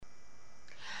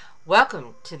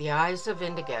Welcome to the Eyes of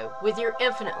Indigo with your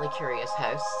infinitely curious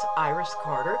hosts, Iris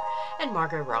Carter and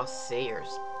Margot Ross Sears.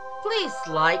 Please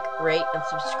like, rate, and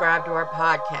subscribe to our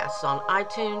podcasts on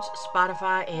iTunes,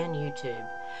 Spotify, and YouTube.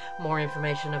 More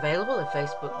information available at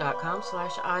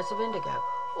facebook.com/Eyes of Indigo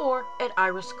or at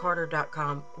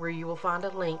iriscarter.com, where you will find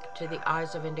a link to the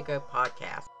Eyes of Indigo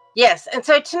podcast. Yes, and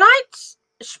so tonight's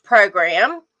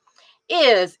program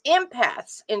is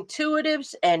empaths,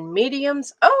 intuitives, and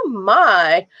mediums. Oh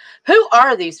my, who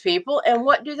are these people and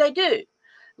what do they do?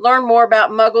 Learn more about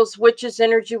muggles, witches,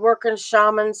 energy workers,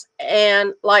 shamans,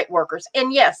 and light workers.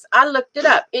 And yes, I looked it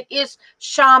up. It is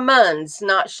shamans,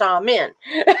 not shaman.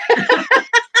 I've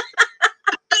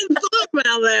thought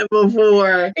about that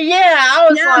before. Yeah, I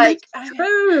was like, that's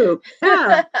true.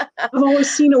 Yeah, I've always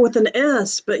seen it with an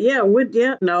S, but yeah,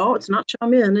 no, it's not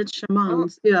shaman, it's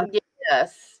shamans. Yeah.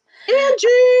 Yes.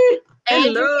 Angie,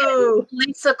 hello.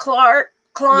 Lisa Klein,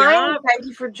 yep. Thank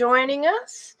you for joining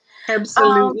us.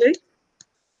 Absolutely.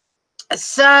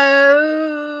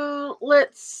 So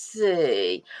let's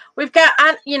see. We've got,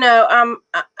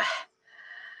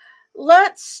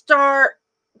 let's start.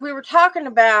 We were talking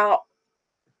about,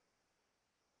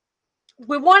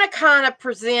 we want to kind of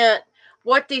present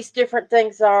what these different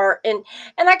things are. And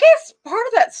I guess part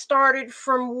of that started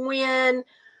from when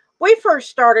we first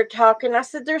started talking. I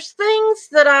said, there's things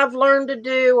that I've learned to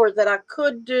do or that I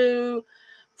could do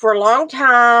for a long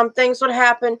time. Things would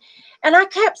happen. And I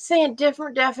kept seeing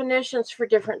different definitions for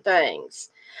different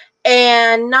things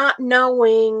and not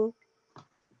knowing,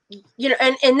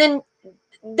 and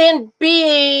then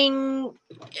being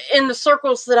in the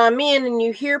circles that I'm in, and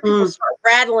you hear people start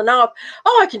rattling off,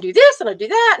 oh, I can do this and I do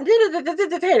that,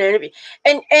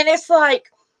 and it's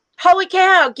like, holy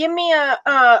cow, give me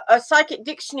a psychic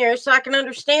dictionary so I can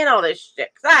understand all this shit,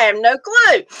 because I have no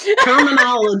clue.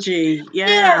 Terminology.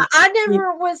 Yeah, I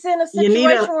never was in a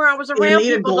situation where I was around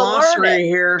people to learn it.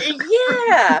 Here.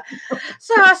 Yeah.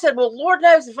 So I said, well, Lord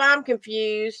knows if I'm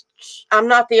confused, I'm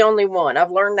not the only one.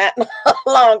 I've learned that a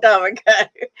long time ago.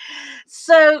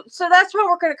 So that's why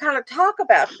we're going to kind of talk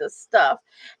about this stuff.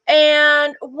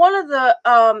 And one of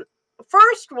the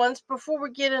first ones, before we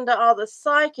get into all the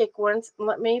psychic ones,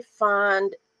 let me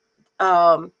find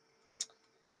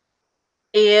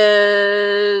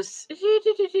is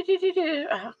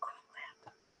oh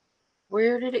crap,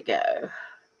 where did it go?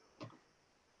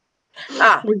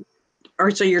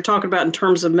 Or so you're talking about in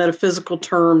terms of metaphysical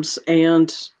terms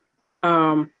and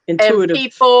intuitive,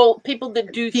 and people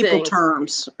that do things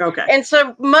terms. Okay. And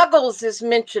so muggles is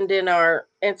mentioned in our,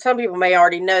 and some people may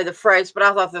already know the phrase, but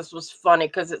I thought this was funny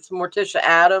because it's Morticia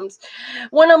Adams.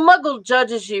 When a muggle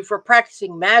judges you for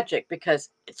practicing magic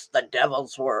because it's the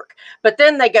devil's work, but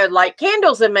then they go light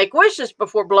candles and make wishes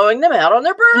before blowing them out on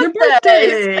their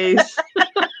birthdays.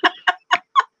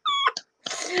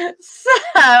 So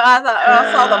I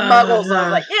saw the muggles. I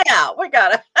was like, yeah, we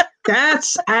got it. I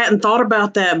hadn't thought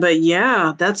about that, but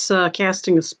yeah, that's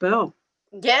casting a spell.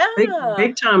 Yeah.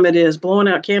 Big time it is. Blowing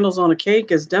out candles on a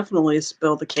cake is definitely a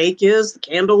spell. The cake is, the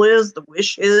candle is, the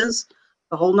wish is,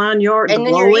 the whole 9 yards. And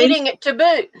then you're eating it to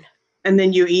boot. And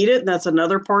then you eat it, and that's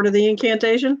another part of the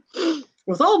incantation.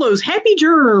 With all those happy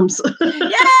germs.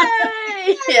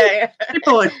 Yay! Yeah.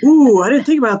 People are like, ooh, I didn't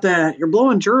think about that. You're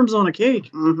blowing germs on a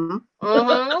cake.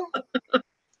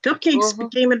 Cupcakes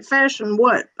became in fashion,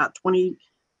 what, about 20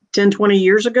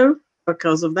 years ago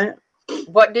because of that.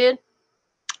 What did?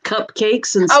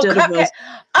 Cupcakes instead of those.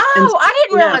 I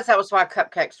didn't realize that was why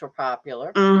cupcakes were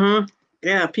popular.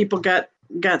 Yeah, people got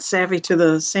savvy to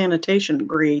the sanitation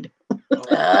grade of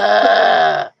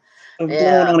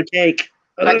blowing on a cake.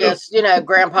 I guess,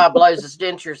 Grandpa blows his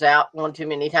dentures out one too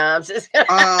many times.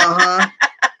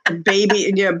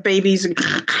 Babies and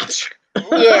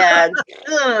yeah.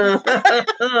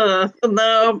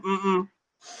 No.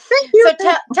 So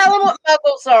tell them what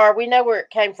muggles are. We know where it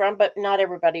came from, but not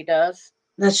everybody does.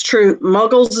 That's true.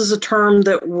 Muggles is a term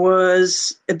that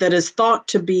is thought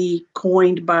to be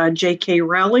coined by J.K.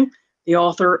 Rowling, the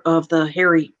author of the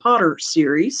Harry Potter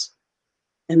series.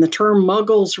 And the term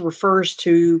muggles refers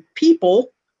to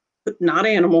people, not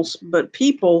animals, but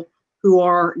people who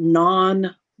are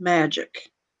non-magic.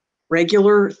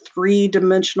 Regular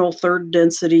 3-dimensional third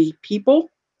density people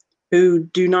who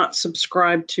do not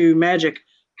subscribe to magic.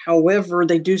 However,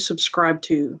 they do subscribe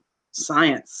to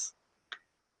science,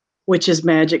 which is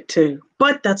magic too.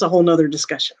 But that's a whole nother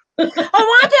discussion.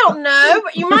 I don't know.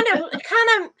 But you might have kind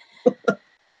of,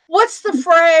 what's the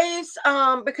phrase?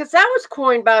 Because that was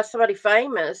coined by somebody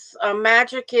famous.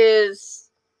 Magic is,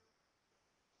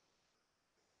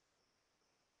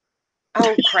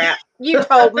 oh crap. You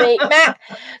told me.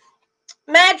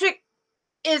 Magic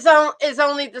is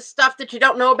only the stuff that you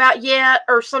don't know about yet,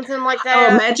 or something like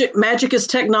that. Magic is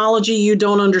technology you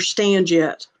don't understand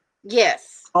yet.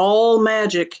 Yes. All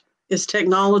magic is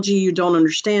technology you don't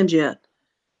understand yet.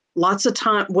 Lots of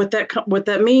time, what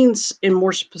that means in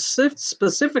more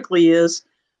specifically is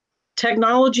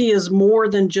technology is more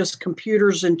than just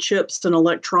computers and chips and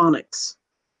electronics.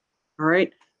 All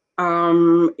right.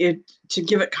 To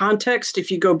give it context,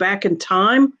 if you go back in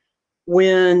time,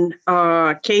 when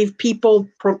cave people,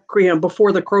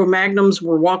 before the Cro-Magnons,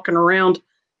 were walking around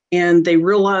and they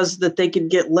realized that they could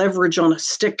get leverage on a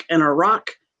stick and a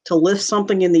rock to lift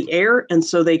something in the air, and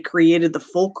so they created the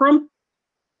fulcrum.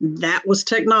 That was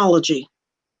technology.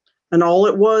 And all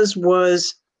it was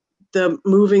the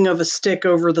moving of a stick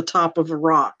over the top of a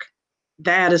rock.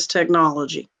 That is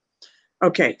technology.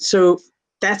 Okay, so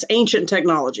that's ancient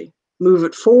technology. Move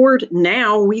it forward.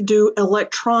 Now we do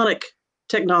electronic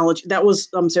technology. That was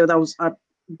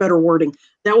better wording.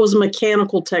 That was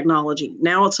mechanical technology.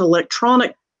 Now it's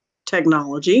electronic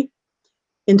technology.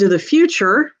 Into the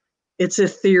future, it's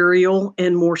ethereal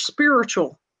and more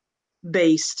spiritual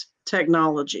based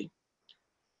technology.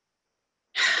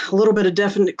 A little bit of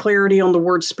definite clarity on the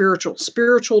word spiritual.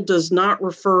 Spiritual does not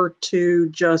refer to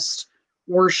just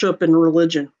worship and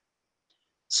religion.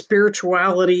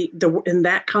 Spirituality, in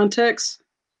that context,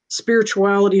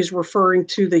 spirituality is referring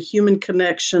to the human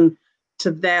connection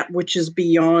to that which is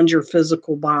beyond your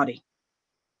physical body,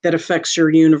 that affects your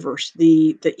universe,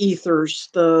 the ethers,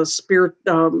 the spirit,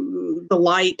 the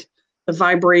light, the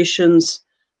vibrations,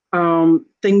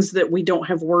 things that we don't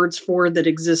have words for that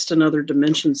exist in other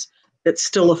dimensions that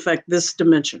still affect this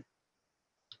dimension.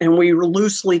 And we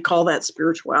loosely call that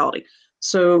spirituality.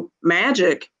 So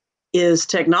magic is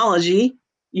technology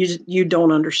you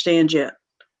don't understand yet.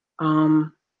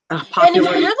 And if you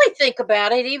really think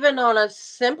about it, even on a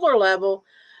simpler level,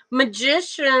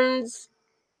 magicians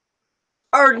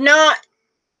are not,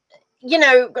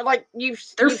 like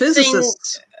they're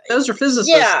physicists. Those are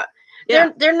physicists. Yeah.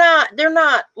 They're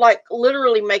not like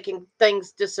literally making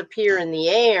things disappear in the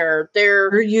air.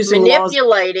 They're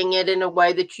manipulating it in a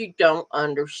way that you don't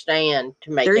understand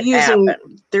to make it happen.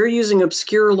 They're using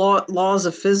obscure laws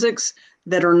of physics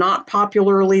that are not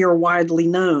popularly or widely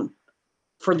known.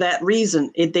 For that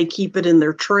reason, they keep it in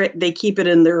their trade. They keep it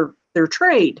in their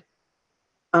trade.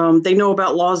 They know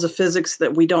about laws of physics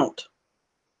that we don't,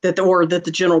 that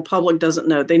the general public doesn't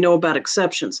know. They know about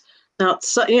exceptions. Now,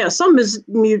 some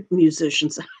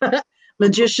musicians,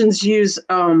 magicians use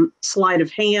sleight of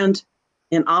hand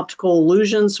and optical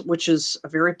illusions, which is a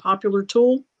very popular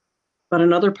tool. But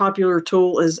another popular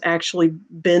tool is actually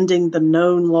bending the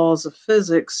known laws of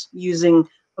physics using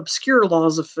obscure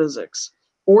laws of physics,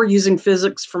 or using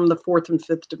physics from the fourth and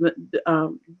fifth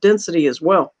density as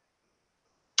well.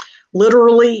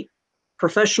 Literally,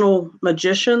 professional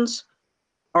magicians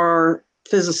are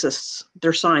physicists.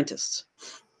 They're scientists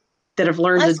that have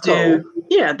learned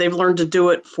they've learned to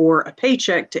do it for a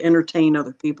paycheck to entertain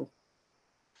other people.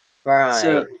 Right.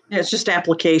 So it's just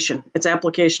application. It's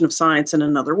application of science in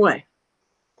another way.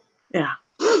 Yeah.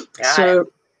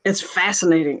 It's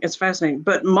fascinating. It's fascinating.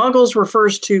 But muggles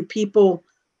refers to people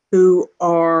who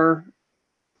are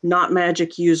not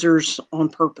magic users on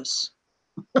purpose.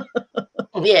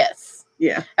 Yes.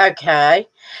 Yeah. Okay.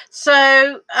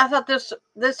 So I thought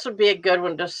this would be a good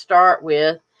one to start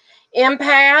with.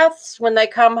 Empaths, when they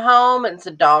come home and it's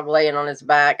a dog laying on his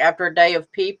back after a day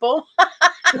of people.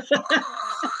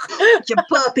 Your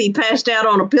puppy passed out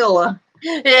on a pillow.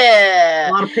 Yeah.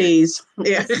 A lot of peas.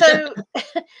 Yeah.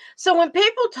 So when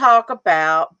people talk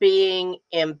about being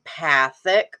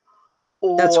empathic,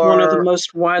 that's one of the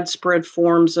most widespread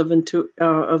forms of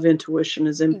intuition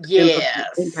is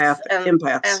empaths.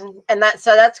 And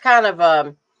that's kind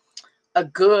of a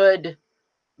good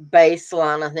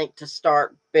baseline, I think, to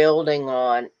start building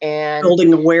on, and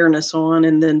building awareness on,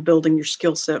 and then building your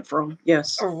skill set from.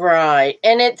 Yes. Right.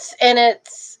 And it's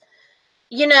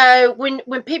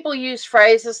when people use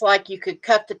phrases like "you could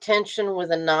cut the tension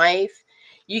with a knife,"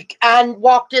 I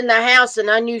walked in the house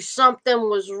and I knew something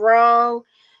was wrong.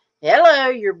 Hello,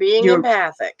 you're being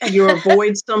empathic. You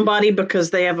avoid somebody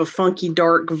because they have a funky,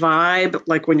 dark vibe,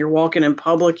 like when you're walking in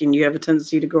public and you have a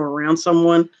tendency to go around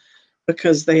someone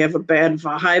because they have a bad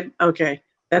vibe. Okay,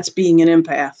 that's being an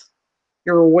empath.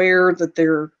 You're aware that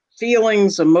their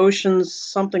feelings, emotions,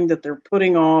 something that they're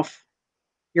putting off,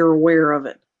 you're aware of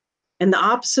it. And the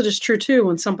opposite is true too.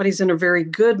 When somebody's in a very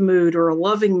good mood or a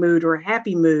loving mood or a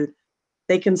happy mood,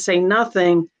 they can say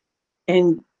nothing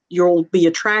and you'll be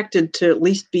attracted to at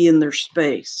least be in their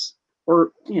space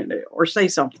or say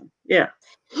something. Yeah.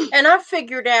 And I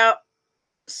figured out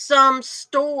some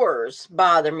stores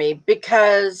bother me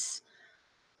because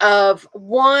of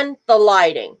one, the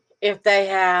lighting. If they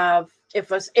have,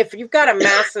 if you've got a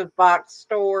massive box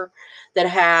store that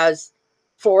has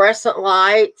fluorescent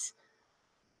lights,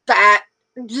 that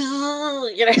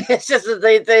it's just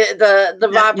the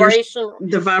vibration.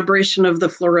 The vibration of the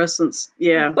fluorescence,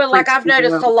 yeah. But like I've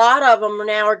noticed, a lot of them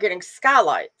now are getting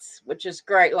skylights, which is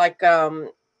great. Like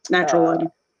natural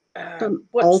lighting.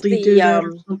 What's Aldi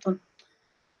the something?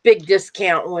 Big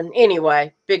discount one?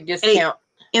 Anyway, big discount.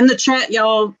 Hey, in the chat,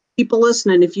 y'all, people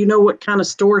listening, if you know what kind of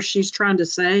store she's trying to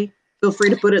say, feel free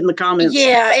to put it in the comments.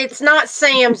 Yeah, it's not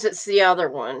Sam's; it's the other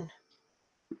one.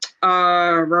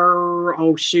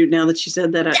 Oh shoot! Now that you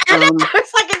said that,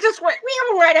 it's like it just went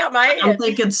right out my head. I'm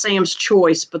thinking Sam's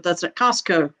Choice, but that's at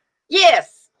Costco.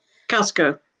 Yes,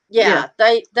 Costco. Yeah,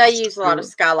 they use a lot of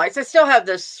skylights. They still have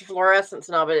this fluorescence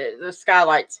and all, but the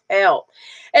skylights help.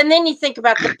 And then you think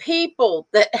about the people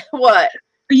that what?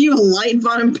 Are you a light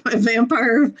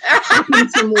vampire? Hopping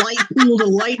from light pool to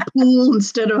light pool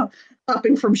instead of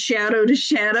hopping from shadow to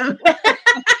shadow.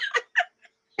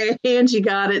 Angie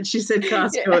got it. She said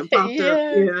Costco. It popped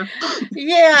up.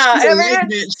 Yeah.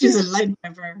 She's a light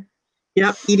vampire.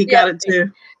 Yep. Edie got it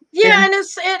too. Yeah, and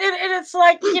it's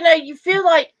like, you feel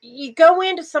like you go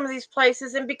into some of these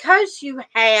places, and because you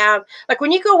have, like,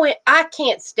 when you go in, I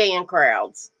can't stand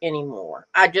crowds anymore.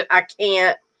 I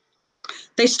can't.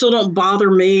 They still don't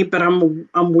bother me, but I'm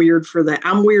weird for that.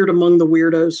 I'm weird among the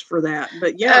weirdos for that.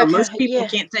 But most people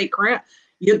can't take crowd.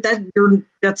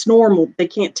 That's normal. They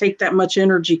can't take that much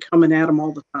energy coming at them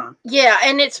all the time. Yeah,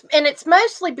 and it's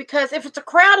mostly because if it's a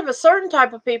crowd of a certain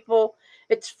type of people,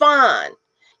 it's fine.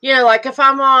 Like if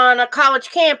I'm on a college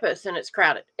campus and it's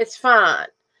crowded, it's fine.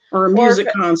 Or a music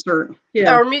concert.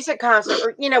 Yeah. Or a music concert,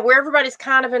 or, where everybody's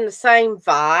kind of in the same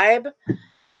vibe.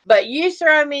 But you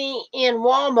throw me in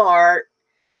Walmart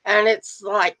and it's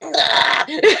like on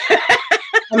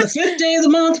the 5th day of the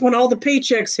month when all the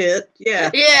paychecks hit.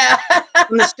 Yeah. Yeah.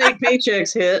 When the state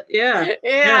paychecks hit. Yeah.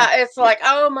 It's like,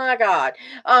 oh my God.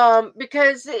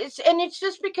 Because it's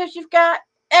just because you've got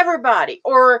everybody.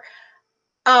 Or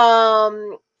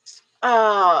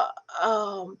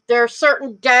there are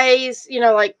certain days,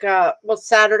 like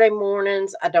Saturday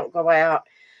mornings I don't go out.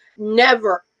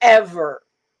 Never, ever.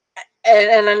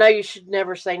 And I know you should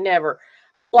never say never.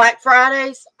 Black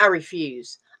Fridays, I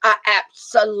refuse. I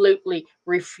absolutely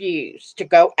refuse to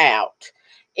go out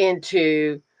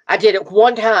I did it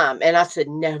one time and I said,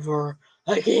 never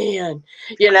again.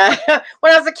 When I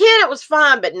was a kid, it was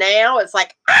fine. But now it's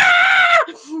like,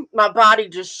 my body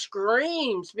just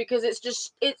screams because it's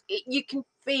just, you can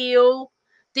feel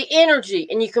the energy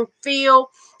and you can feel,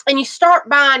 and you start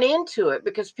buying into it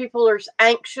because people are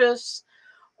anxious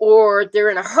or they're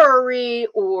in a hurry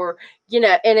or,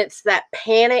 and it's that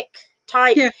panic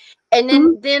type. Yeah.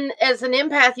 And then as an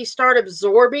empath, you start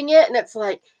absorbing it and it's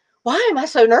like, why am I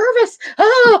so nervous?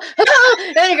 Oh,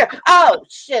 then you go, oh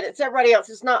shit, it's everybody else.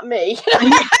 It's not me.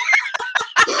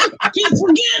 I keep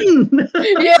forgetting.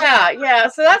 Yeah.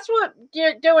 So that's what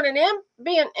you're doing.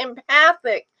 Being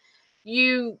empathic,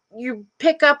 you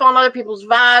pick up on other people's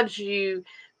vibes. You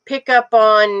pick up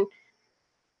on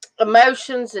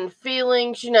emotions and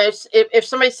feelings. If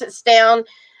somebody sits down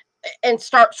and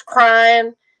starts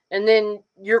crying, and then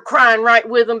you're crying right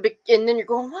with them, and then you're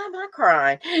going, why am I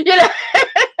crying? If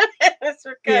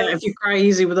you cry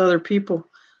easy with other people.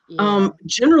 Yeah.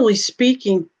 Generally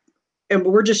speaking, and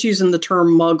we're just using the term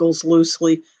muggles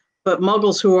loosely, but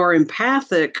muggles who are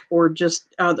empathic, or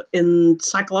just in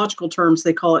psychological terms,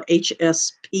 they call it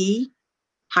HSP,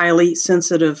 highly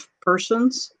sensitive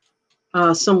persons,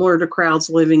 similar to crowds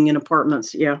living in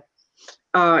apartments. Yeah.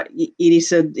 Edie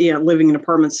said, living in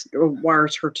apartments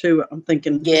wires her too. I'm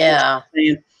thinking. Yeah.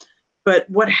 But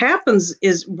what happens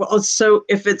is, so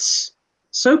if it's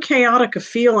so chaotic a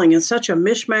feeling and such a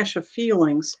mishmash of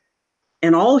feelings,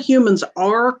 and all humans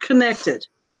are connected,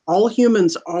 all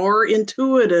humans are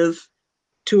intuitive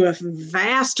to a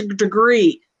vast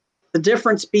degree, the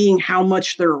difference being how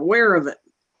much they're aware of it.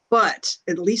 But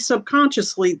at least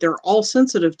subconsciously, they're all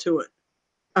sensitive to it,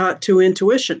 to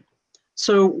intuition.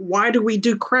 So why do we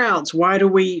do crowds? What's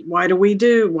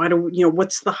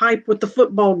the hype with the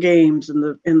football games and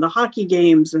the hockey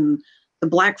games and the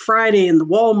Black Friday and the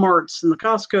Walmarts and the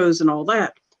Costcos and all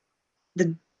that?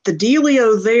 The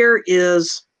dealio there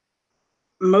is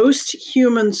most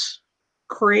humans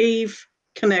crave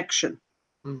connection,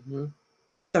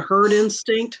 the herd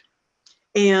instinct.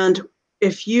 And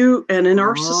in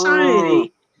our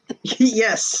society,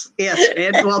 yes,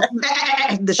 and well,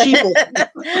 the sheeple.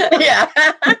 Yeah.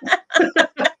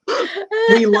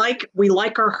 we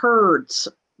like our herds,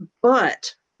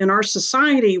 but in our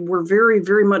society, we're very,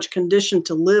 very much conditioned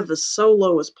to live as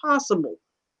solo as possible.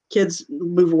 kids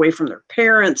move away from their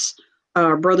parents.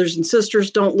 Brothers and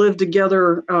sisters don't live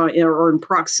together or in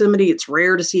proximity. It's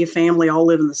rare to see a family all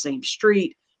live in the same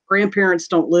street. Grandparents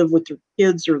don't live with their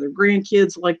kids or their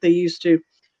grandkids like they used to.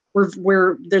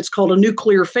 Where it's called a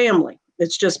nuclear family.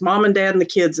 It's just mom and dad and the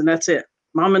kids, and that's it.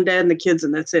 Mom and dad and the kids,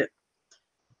 and that's it.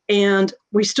 And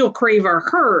we still crave our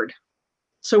herd.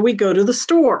 So we go to the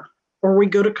store, or we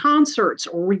go to concerts,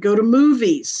 or we go to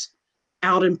movies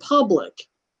out in public.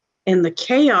 And the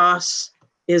chaos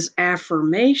is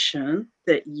affirmation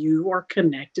that you are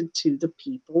connected to the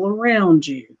people around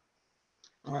you.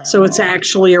 Wow. So it's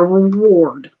actually a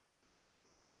reward.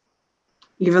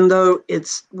 Even though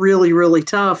it's really, really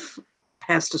tough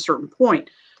past a certain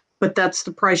point. But that's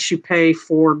the price you pay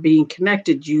for being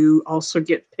connected. You also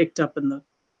get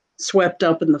swept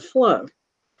up in the flow.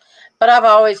 But I've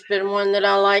always been one that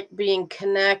I like being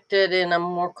connected in a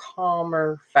more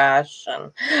calmer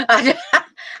fashion.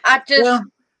 Well,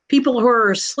 people who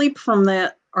are asleep from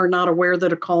that are not aware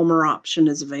that a calmer option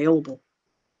is available.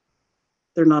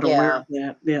 They're not aware of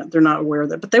that. Yeah, they're not aware of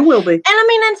that, but they will be.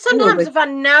 And sometimes if I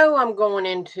know I'm going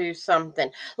into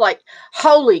something like,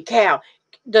 holy cow,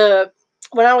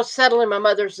 when I was settling my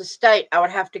mother's estate, I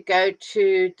would have to go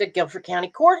to the Guilford County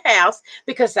Courthouse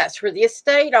because that's where the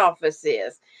estate office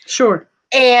is. Sure.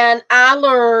 And I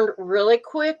learned really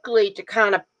quickly to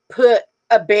kind of put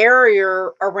a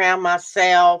barrier around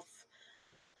myself,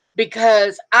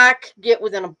 because I could get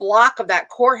within a block of that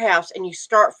courthouse and you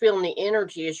start feeling the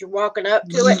energy as you're walking up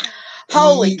to it.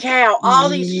 Holy cow, all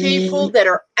these people that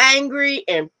are angry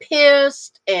and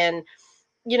pissed and,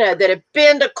 that have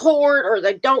been to court or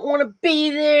they don't want to be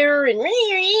there and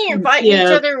fighting each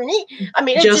other.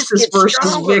 It just gets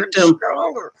stronger and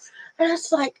stronger. And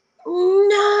it's like,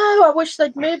 no, I wish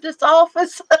they'd move this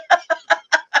office.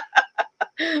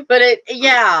 But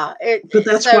but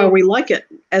that's why we like it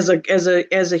as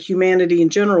a humanity in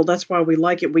general. That's why we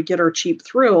like it. We get our cheap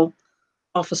thrill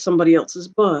off of somebody else's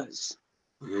buzz.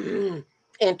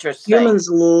 Interesting.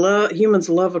 Humans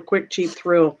love a quick, cheap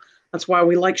thrill. That's why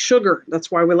we like sugar.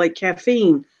 That's why we like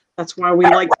caffeine. That's why we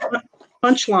like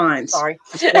punchlines. Sorry.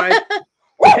 That's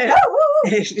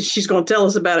why she's going to tell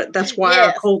us about it. That's why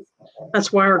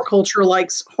our culture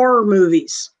likes horror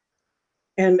movies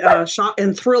and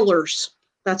thrillers.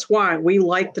 That's why we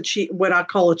like what I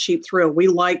call a cheap thrill. We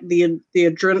like the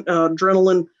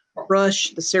adrenaline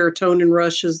rush, the serotonin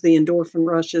rushes, the endorphin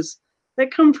rushes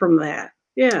that come from that.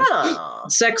 Yeah. Oh.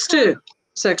 Sex too.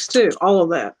 All of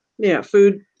that. Yeah.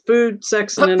 Food,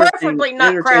 sex, and entertainment. Preferably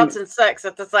not crowds and sex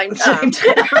at the same time.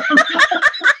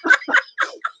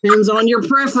 Depends on your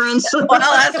preference. Well,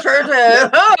 that's true too.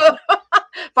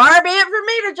 Far be it for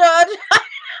me to judge.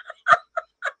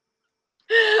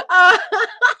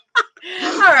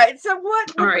 All right. So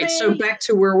so back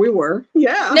to where we were.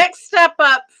 Yeah. Next step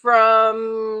up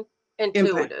from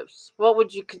intuitives. What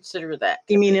would you consider that?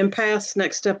 You mean empaths?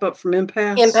 Next step up from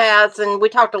empaths? Empaths, and we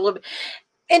talked a little bit.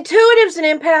 Intuitives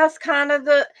and empaths, kind of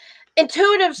the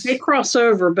intuitives. They cross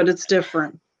over, but it's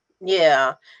different.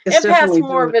 Yeah. Empaths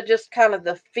more of just kind of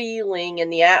the feeling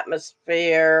and the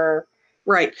atmosphere.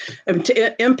 Right.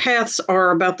 Empaths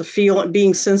are about the feeling,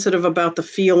 being sensitive about the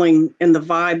feeling and the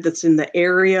vibe that's in the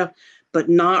area, but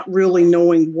not really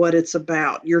knowing what it's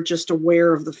about. You're just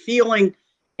aware of the feeling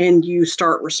and you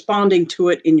start responding to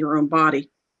it in your own body.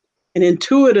 An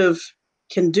intuitive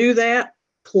can do that,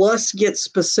 plus get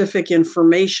specific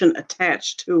information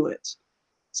attached to it,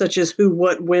 such as who,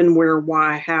 what, when, where,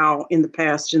 why, how, in the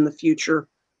past, in the future.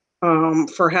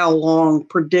 For how long,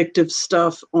 predictive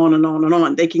stuff, on and on and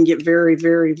on. They can get very,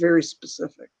 very, very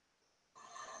specific.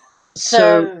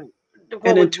 So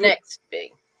what would next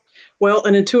be? Well,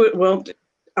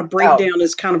 a breakdown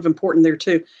is kind of important there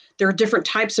too. There are different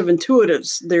types of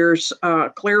intuitives. There's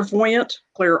clairvoyant,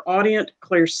 clairaudient,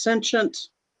 clairsentient,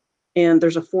 and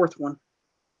there's a fourth one.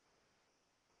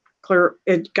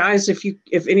 Guys,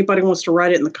 if anybody wants to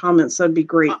write it in the comments, that'd be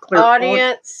great.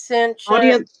 Audience.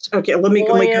 Okay, let me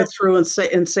go through and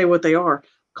say what they are.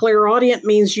 Clairaudient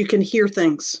means you can hear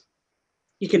things.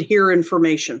 You can hear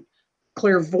information.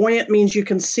 Clairvoyant means you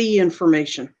can see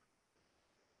information.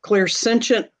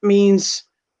 Clairsentient means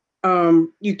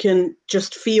you can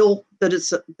just feel that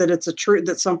it's a truth,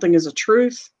 that something is a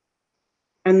truth.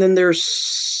 And then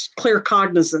there's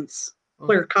claircognizance.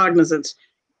 Claircognizance.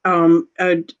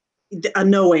 A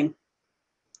knowing.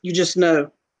 You just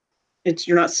know.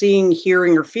 You're not seeing,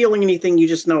 hearing, or feeling anything. You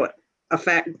just know it. A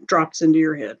fact drops into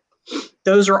your head.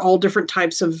 Those are all different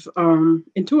types of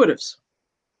intuitives.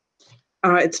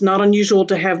 It's not unusual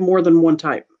to have more than one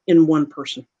type in one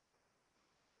person.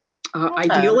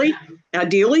 Ideally,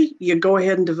 you go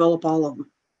ahead and develop all of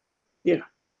them. Yeah.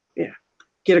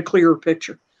 get a clearer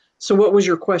picture. So what was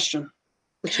your question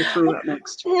that you threw out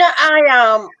next? No,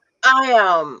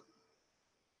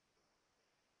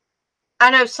 I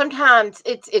know sometimes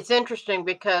it's interesting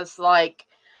because like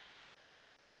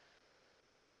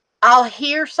I'll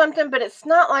hear something, but it's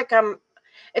not like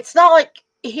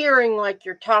hearing like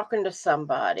you're talking to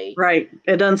somebody. Right.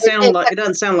 It doesn't sound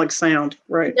like sound.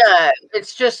 Right. No,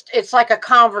 it's like a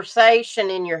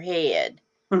conversation in your head.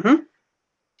 Mm-hmm.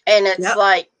 And it's Yep.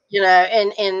 like,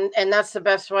 and that's the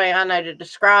best way I know to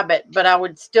describe it. But I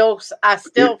still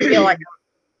feel like I'm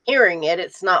hearing it.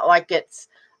 It's not like it's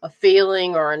a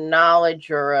feeling or a knowledge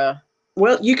or a.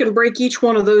 Well, you can break each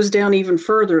one of those down even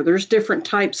further. There's different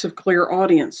types of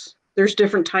clairaudience. There's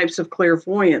different types of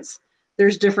clairvoyance.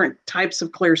 There's different types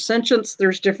of clairsentience.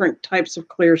 There's different types of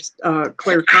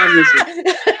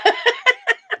claircognizance.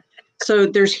 So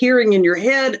there's hearing in your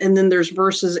head, and then there's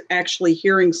versus actually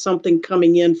hearing something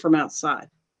coming in from outside.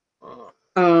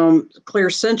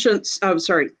 Clairsentience,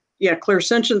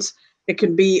 clairsentience, it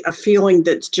can be a feeling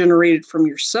that's generated from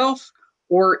yourself,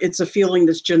 or it's a feeling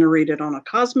that's generated on a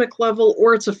cosmic level,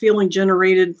 or it's a feeling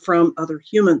generated from other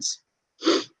humans.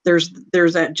 There's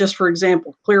that, just for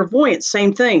example, clairvoyance,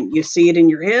 same thing. You see it in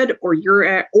your head, or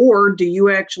do you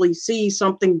actually see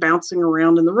something bouncing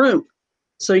around in the room?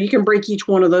 So you can break each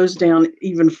one of those down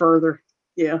even further.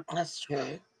 Yeah. That's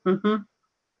true. Mm-hmm.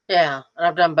 Yeah, and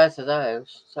I've done both of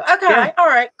those. So okay, all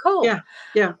right, cool. Yeah.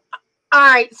 All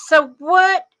right. So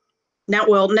what? Now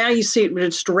you see,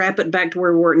 just to wrap it back to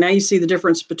where we were. Now you see the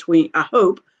difference between. I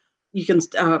hope you can.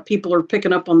 People are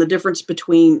picking up on the difference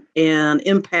between an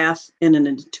empath and an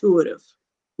intuitive.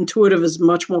 Intuitive is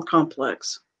much more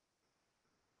complex.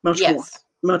 Much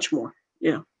more.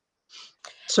 Yeah.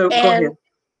 So go ahead.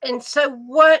 And so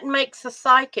what makes a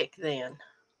psychic then?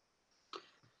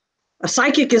 A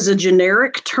psychic is a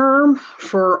generic term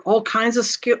for all kinds of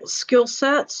skill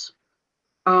sets.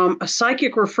 A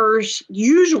psychic refers,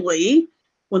 usually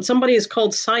when somebody is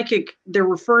called psychic, they're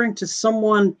referring to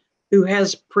someone who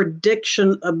has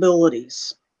prediction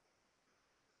abilities,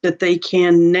 that they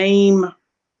can name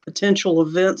potential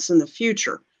events in the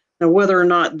future. Now, whether or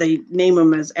not they name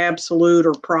them as absolute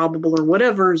or probable or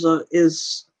whatever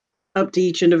is up to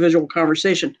each individual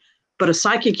conversation. But a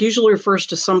psychic usually refers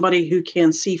to somebody who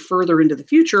can see further into the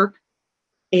future.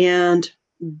 And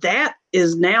that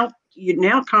is now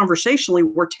conversationally,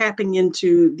 we're tapping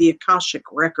into the Akashic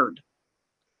record,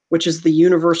 which is the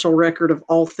universal record of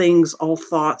all things, all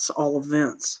thoughts, all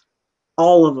events,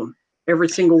 all of them, every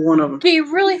single one of them. Do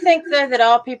you really think though that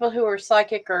all people who are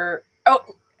psychic are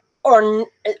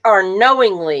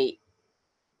knowingly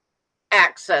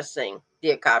accessing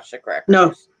the Akashic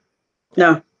records?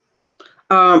 No.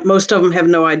 Most of them have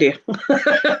no idea.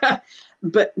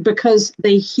 But because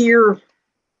they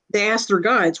ask their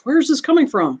guides, where's this coming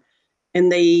from?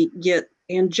 And they get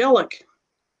angelic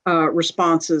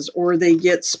responses, or they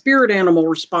get spirit animal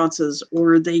responses,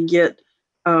 or they get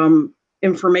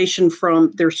information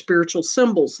from their spiritual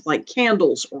symbols like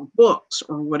candles or books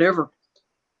or whatever.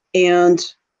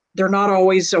 And they're not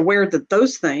always aware that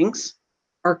those things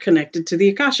are connected to the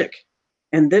Akashic.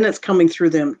 And then it's coming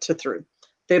through them through.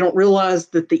 They don't realize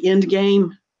that the end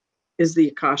game is the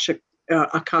Akashic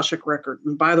record.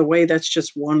 And by the way, that's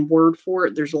just one word for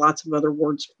it. There's lots of other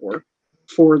words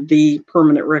for the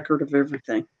permanent record of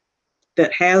everything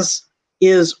that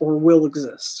is, or will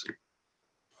exist.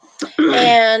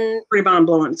 And pretty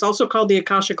mind-blowing. It's also called the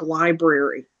Akashic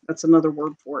Library. That's another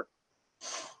word for it.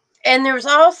 And there's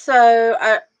also,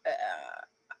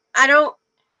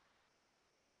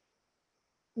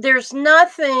 there's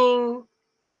nothing,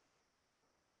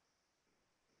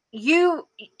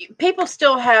 people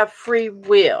still have free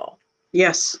will.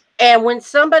 Yes. And when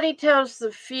somebody tells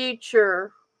the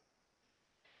future,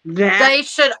 they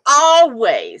should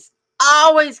always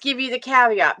give you the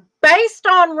caveat. Based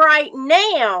on right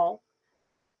now,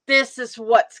 this is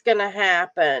what's going to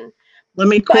happen. Let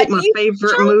me quote my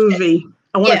favorite movie.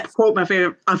 I want to quote my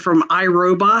favorite from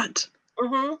iRobot.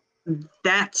 Mm-hmm.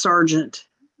 That Sergeant,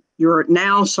 you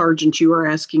are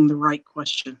asking the right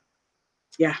question.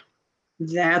 Yeah.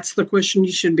 That's the question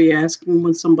you should be asking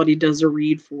when somebody does a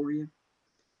read for you.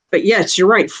 But yes, you're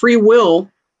right. Free will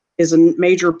is a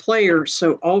major player.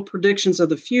 So all predictions of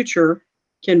the future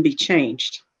can be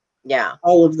changed. Yeah.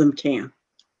 All of them can.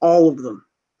 All of them.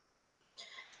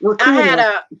 We're cool.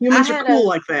 Humans are cool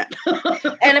like that.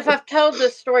 And if I've told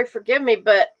this story, forgive me,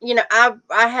 but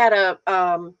I had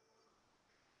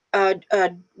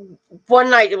one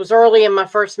night, it was early in my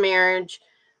first marriage.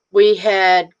 We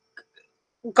had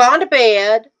gone to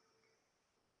bed,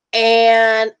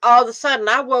 and all of a sudden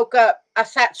I woke up, I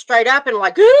sat straight up and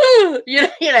like,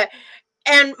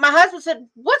 And my husband said,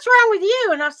 "What's wrong with you?"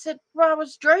 And I said, "Well, I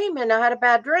was dreaming. I had a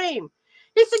bad dream."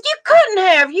 He said, "You couldn't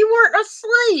have. You weren't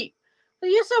asleep."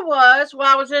 Well, yes, I was. Well,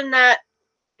 I was in that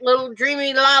little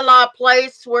dreamy la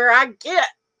place where I get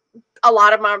a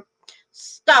lot of my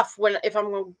stuff if I'm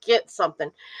going to get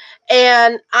something.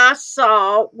 And I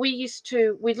saw, we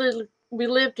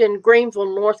lived in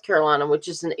Greenville, North Carolina, which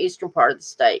is in the eastern part of the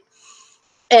state.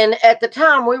 And at the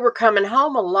time, we were coming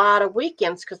home a lot of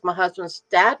weekends because my husband's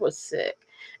dad was sick,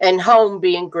 and home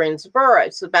being Greensboro.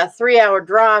 So about a 3-hour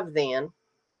drive then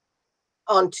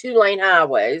on 2-lane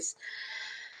highways.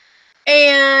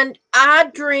 And I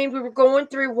dreamed we were going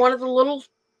through one of the little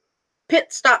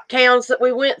pit stop towns that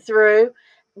we went through,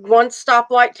 one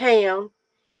stoplight town.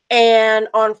 And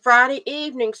on Friday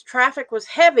evenings, traffic was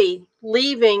heavy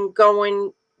leaving,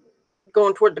 going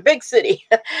toward the big city.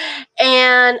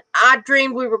 And I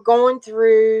dreamed we were going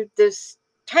through this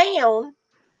town.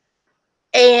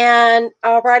 And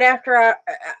right after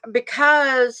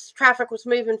because traffic was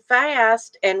moving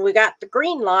fast and we got the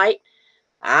green light,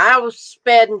 I was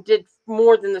sped and did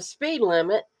more than the speed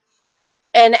limit.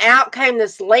 And out came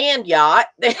this land yacht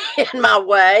in my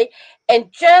way.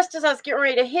 And just as I was getting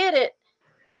ready to hit it,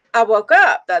 I woke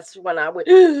up. That's when I went,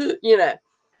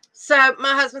 So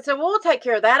my husband said, "Well, we'll take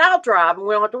care of that. I'll drive, and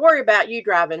we don't have to worry about you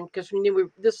driving," because we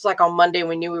knew this was like on Monday, and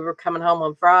we knew we were coming home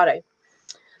on Friday.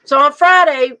 So on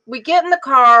Friday, we get in the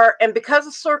car, and because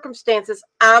of circumstances,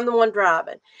 I'm the one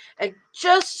driving. And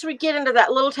just as we get into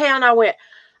that little town, I went,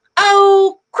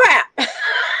 "Oh, crap."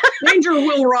 Danger,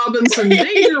 Will Robinson.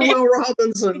 Danger, Will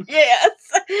Robinson.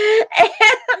 Yes.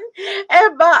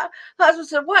 And my husband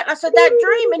said, "What?" I said, "That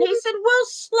dream." And he said, "Well,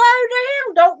 slow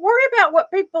down. Don't worry about what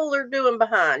people are doing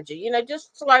behind you.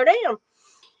 Just slow down."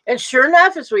 And sure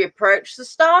enough, as we approached the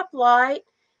stoplight,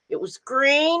 it was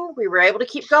green. We were able to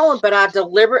keep going, but I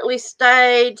deliberately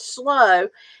stayed slow.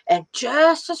 And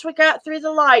just as we got through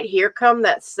the light, here come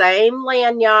that same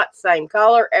land yacht, same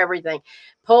color, everything,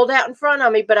 pulled out in front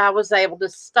of me, but I was able to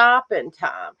stop in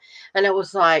time. And it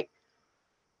was like,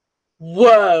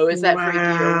 whoa, is that freaky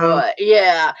or what?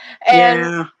 Yeah.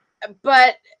 And,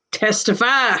 but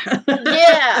testify.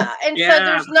 Yeah. And so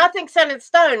there's nothing set in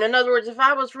stone. In other words, if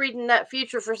I was reading that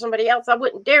future for somebody else, I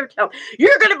wouldn't dare tell them,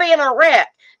 "You're going to be in a wreck."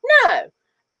 No,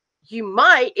 you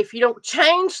might if you don't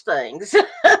change things.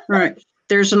 Right.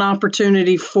 There's an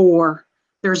opportunity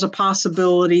there's a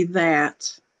possibility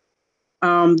that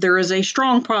there is a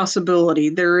strong possibility.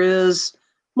 There is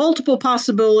multiple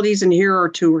possibilities, and here are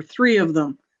 2 or 3 of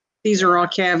them. These are all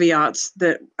caveats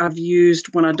that I've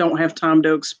used when I don't have time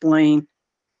to explain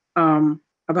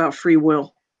about free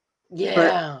will. Yeah.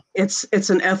 But it's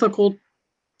an ethical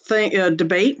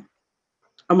debate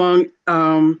among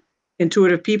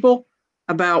intuitive people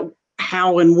about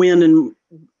how and when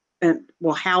and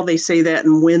how they say that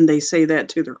and when they say that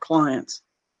to their clients.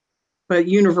 But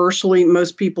universally,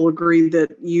 most people agree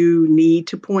that you need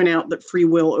to point out that free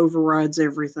will overrides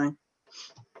everything.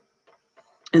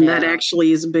 And that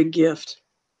actually is a big gift.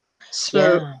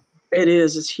 So it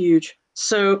is. It's huge.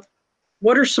 So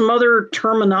what are some other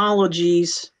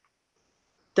terminologies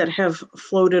that have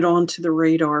floated onto the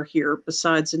radar here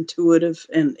besides intuitive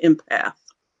and empath?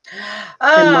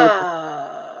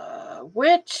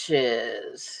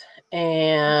 Witches.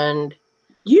 And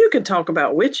you could talk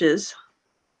about witches.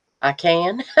 I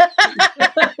can.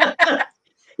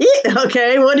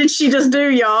 Okay, what did she just do,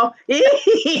 y'all?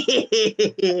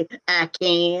 I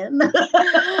can.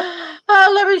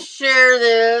 Let me share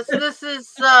this. This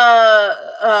is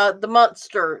the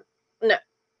Munster.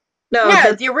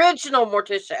 No, the original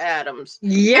Morticia Addams.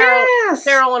 Yes.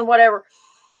 Carolyn, whatever.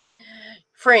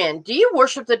 "Friend, do you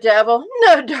worship the devil?"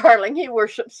 "No, darling, he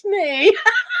worships me."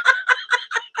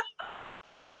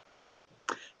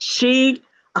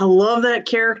 I love that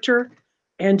character.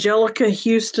 Angelica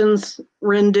Houston's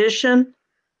rendition.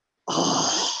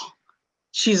 Oh,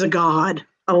 she's a god.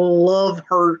 I love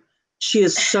her. She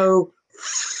is so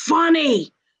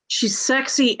funny. She's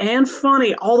sexy and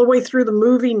funny all the way through the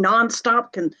movie,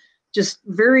 nonstop, just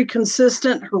very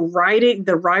consistent. Her writing,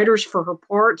 the writers for her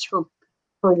parts,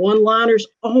 her one-liners.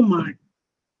 Oh my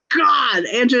God,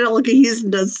 Angelica Houston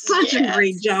does such a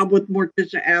great job with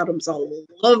Morticia Addams. I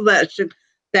love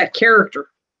that character.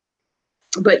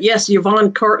 But yes,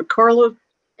 Yvonne Carlo.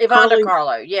 Yvonne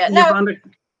Carlo. Yeah.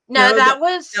 That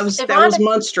was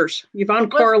Munsters. Yvonne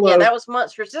Carlo. Yeah, that was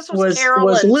Munsters. This was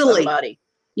Carolyn Lily. Somebody.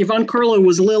 Yvonne Carlo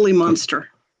was Lily Munster.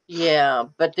 Yeah,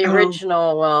 but the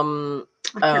original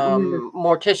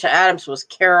Morticia Addams was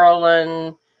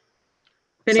Carolyn.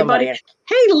 Anybody?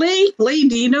 Hey, Lee,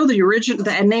 do you know the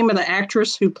name of the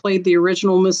actress who played the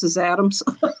original Mrs. Addams?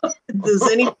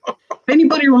 If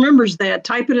anybody remembers that,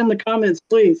 type it in the comments,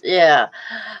 please. Yeah,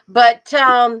 but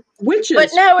witches. But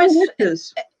no,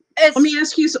 witches. Let me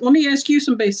ask you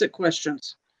some basic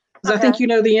questions, because I think you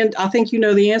know the end. I think you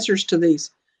know the answers to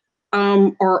these.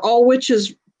 Are all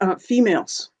witches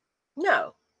females?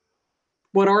 No.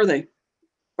 What are they?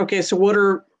 Okay, so what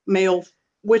are male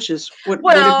witches?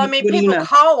 People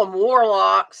call them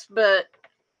warlocks, but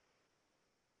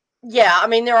yeah,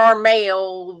 there are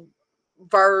male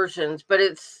versions, but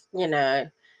it's,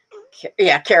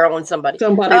 Carol and somebody.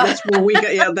 That's where we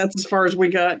got. Yeah, that's as far as we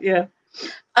got. Yeah.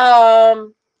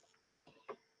 But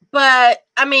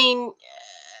I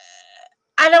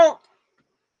don't.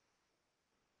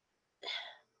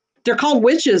 They're called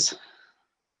witches.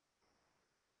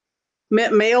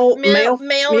 Males witches,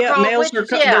 yeah.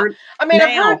 I've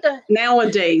heard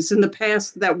nowadays. In the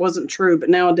past, that wasn't true, but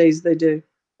nowadays they do.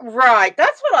 Right.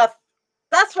 That's what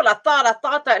I thought. I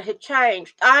thought that had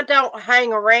changed. I don't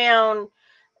hang around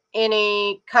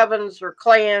any covens or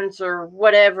clans or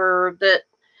whatever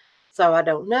so I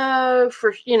don't know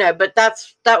but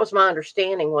that was my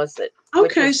understanding, was that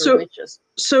witches.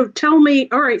 So tell me,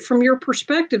 all right, from your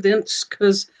perspective then,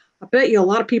 because I bet you a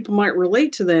lot of people might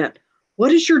relate to that.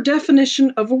 What is your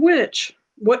definition of a witch?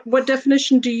 What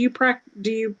definition do you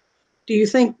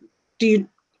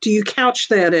couch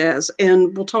that as?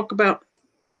 And we'll talk about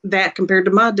that compared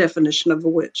to my definition of a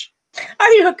witch.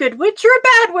 Are you a good witch or a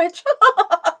bad witch?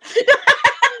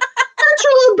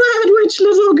 You're a bad witch,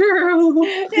 little girl.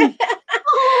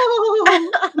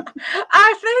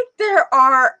 I think there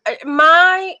are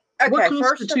what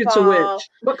constitutes a witch?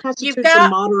 What constitutes a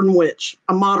modern witch?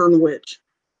 A modern witch.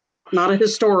 Not a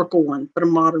historical one, but a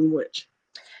modern witch.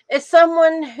 It's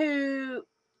someone who,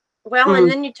 and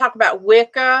then you talk about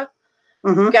Wicca.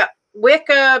 Mm-hmm. You got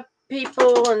Wicca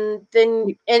people, and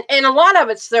then and a lot of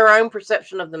it's their own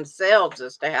perception of themselves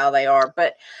as to how they are.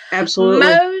 But absolutely,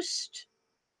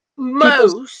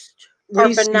 most are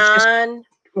benign.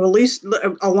 At least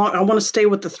I want to stay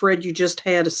with the thread you just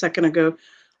had a second ago.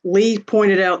 Lee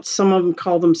pointed out some of them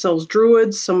call themselves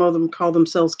druids, some of them call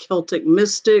themselves Celtic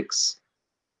mystics.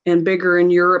 And bigger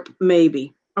in Europe,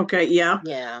 maybe. Okay, yeah.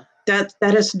 Yeah. That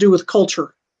has to do with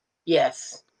culture.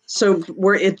 Yes. So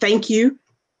thank you.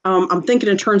 I'm thinking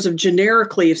in terms of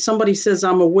generically, if somebody says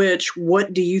I'm a witch,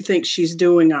 what do you think she's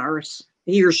doing, Iris?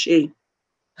 He or she?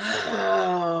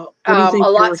 A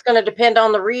lot's going to depend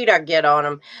on the read I get on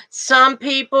them. Some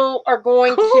people are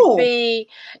going to be,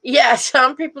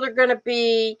 some people are going to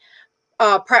be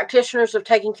practitioners of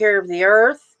taking care of the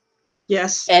earth.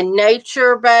 Yes. And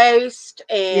nature-based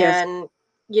and,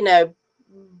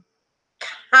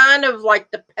 kind of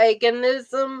like the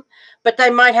paganism, but they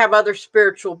might have other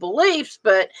spiritual beliefs,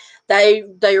 but they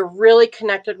are really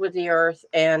connected with the earth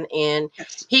and in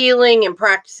healing and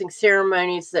practicing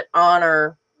ceremonies that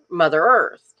honor Mother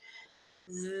Earth.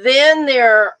 Then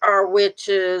there are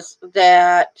witches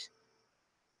that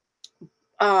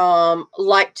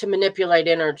like to manipulate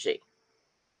energy.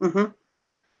 Mm-hmm.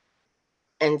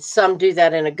 And some do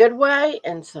that in a good way,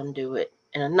 and some do it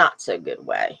in a not so good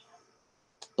way.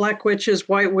 Black witches,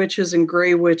 white witches, and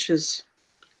gray witches.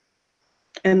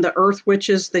 And the earth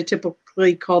witches, they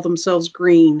typically call themselves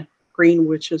green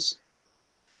witches.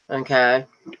 Okay.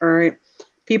 All right.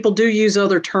 People do use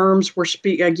other terms.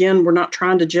 We're not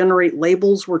trying to generate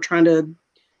labels. We're trying to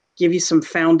give you some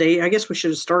foundation. I guess we should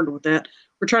have started with that.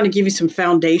 We're trying to give you some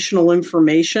foundational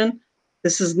information.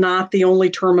 This is not the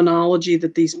only terminology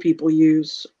that these people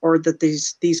use or that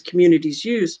these communities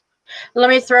use. Let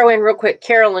me throw in real quick.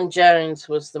 Carolyn Jones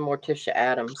was the Morticia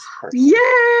Addams person.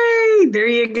 Yay! There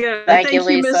you go. Thank you,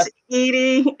 Lisa. Miss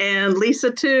Edie, and Lisa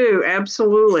too.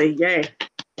 Absolutely. Yay.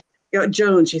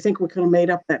 Jones, you think we could have made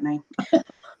up that name?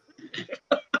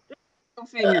 Go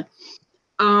figure.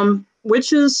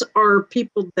 Witches are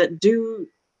people that do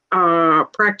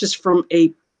practice from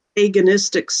a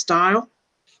paganistic style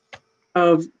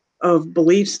of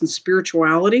beliefs and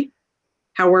spirituality.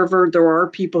 However, there are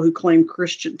people who claim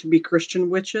to be Christian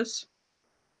witches.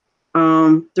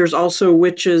 There's also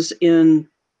witches in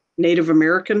Native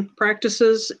American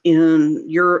practices, in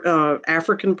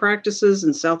African practices,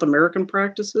 and South American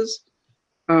practices.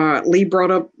 Lee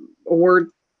brought up a word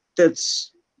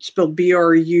that's spelled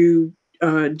Bruja,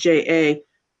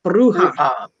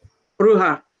 bruja.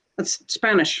 Bruja. That's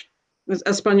Spanish. It's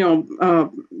Espanol,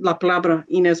 la palabra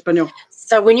en español.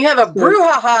 So when you have a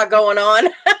brouhaha going on.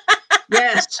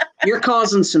 Yes, you're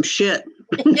causing some shit.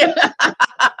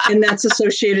 And that's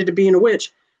associated to being a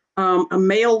witch. A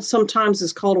male sometimes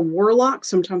is called a warlock.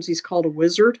 Sometimes he's called a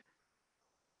wizard.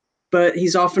 But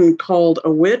he's often called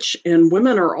a witch. And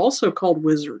women are also called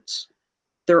wizards.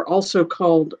 They're also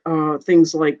called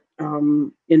things like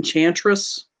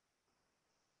enchantress,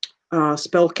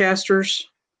 spellcasters.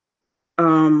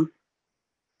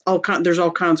 There's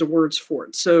all kinds of words for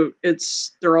it. So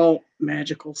they're all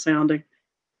magical sounding.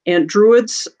 And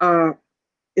druids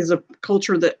is a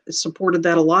culture that supported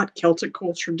that a lot. Celtic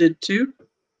culture did too.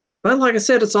 But like I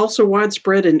said, it's also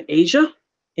widespread in Asia,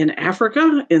 in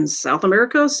Africa, in South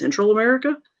America, Central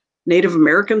America, Native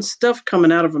American stuff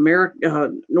coming out of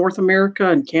America, North America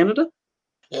and Canada.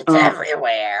 It's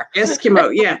everywhere.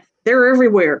 Eskimo, yeah, they're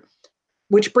everywhere.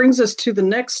 Which brings us to the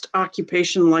next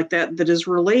occupation like that is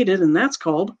related, and that's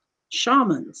called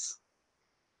shamans.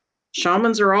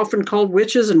 Shamans are often called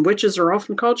witches, and witches are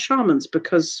often called shamans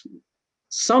because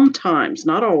sometimes,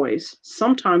 not always,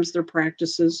 sometimes their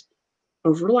practices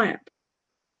overlap.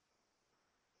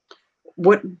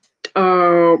 What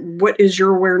is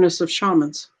your awareness of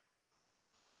shamans?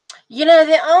 You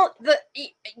know,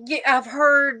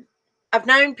 I've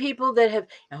known people that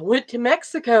I went to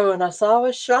Mexico and I saw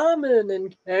a shaman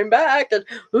and came back and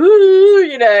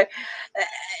they're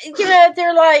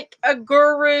like a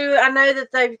guru. I know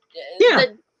that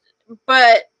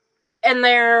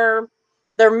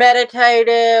they're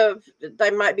meditative.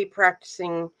 They might be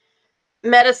practicing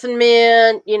medicine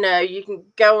men. You can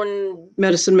go and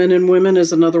medicine men and women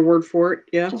is another word for it.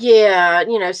 Yeah.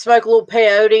 Yeah. Smoke a little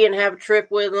peyote and have a trip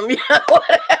with them.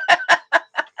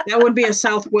 That would be a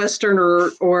southwestern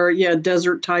or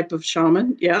desert type of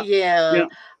shaman. Yeah. Yeah.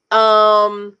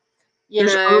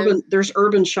 There's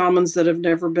urban shamans that have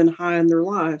never been high in their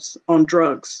lives on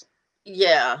drugs.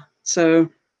 Yeah. So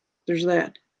there's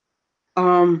that.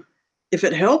 If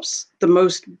it helps, the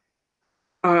most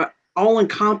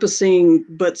all-encompassing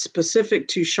but specific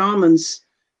to shamans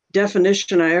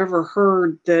definition I ever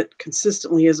heard that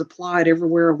consistently is applied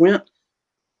everywhere I went.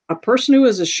 A person who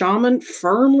is a shaman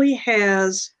firmly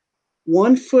has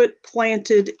 1 foot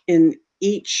planted on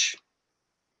each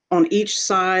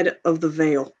side of the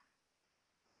veil.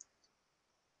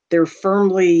 They're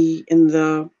firmly in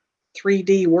the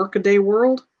 3D workaday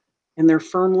world, and they're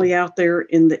firmly out there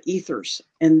in the ethers.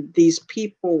 And these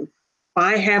people,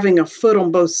 by having a foot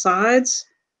on both sides,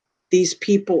 these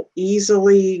people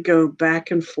easily go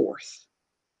back and forth.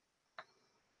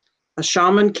 A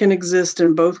shaman can exist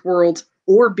in both worlds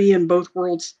or be in both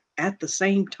worlds at the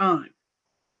same time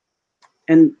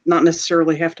and not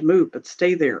necessarily have to move, but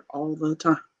stay there all the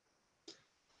time.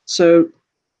 So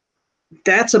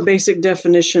that's a basic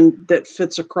definition that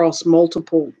fits across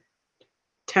multiple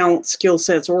talent, skill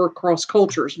sets, or across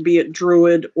cultures, be it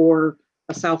Druid or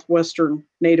a Southwestern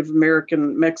Native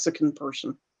American Mexican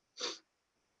person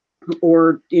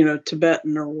or,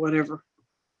 Tibetan or whatever.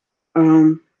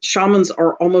 Shamans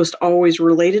are almost always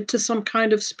related to some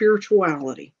kind of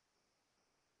spirituality.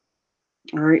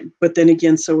 All right. But then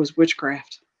again, so is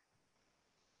witchcraft.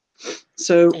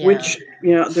 So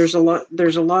there's a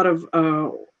lot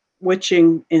of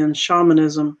witching and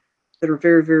shamanism that are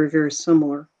very, very, very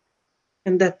similar.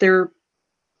 And that they're,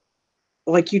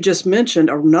 like you just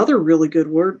mentioned, another really good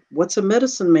word. What's a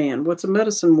medicine man? What's a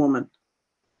medicine woman?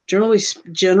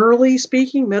 Generally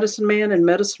speaking, medicine man and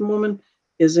medicine woman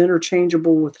is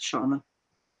interchangeable with shaman.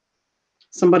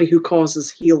 Somebody who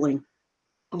causes healing.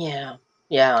 Yeah.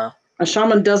 Yeah. A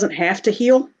shaman doesn't have to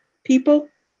heal people.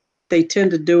 They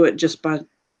tend to do it just by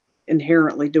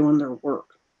inherently doing their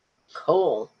work.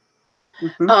 Cool.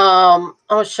 Mm-hmm.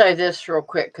 I'll show you this real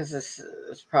quick because this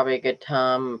is probably a good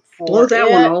time for blow that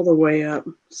one all the way up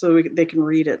so they can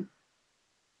read it.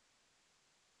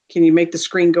 Can you make the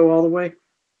screen go all the way?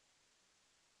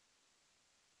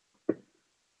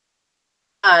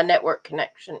 Network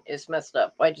connection is messed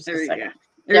up. Wait just a second. Go.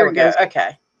 There we go.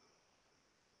 Okay.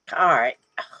 All right.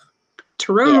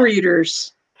 Tarot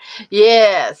readers.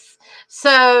 Yes.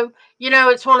 So,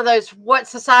 it's one of those what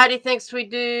society thinks we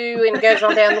do and goes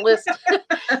on down the list.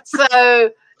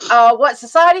 So, what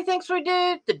society thinks we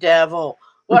do? The devil.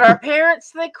 What our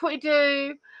parents think we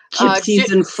do?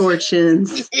 Gypsies and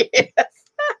fortunes. Yes.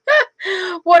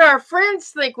 What our friends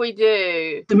think we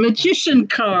do? The magician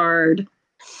card.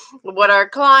 What our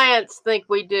clients think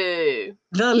we do?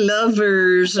 The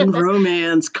lovers and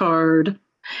romance card.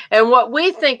 And what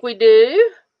we think we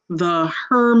do? The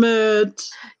hermit.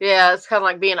 Yeah, it's kind of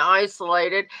like being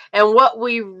isolated. And what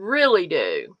we really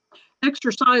do?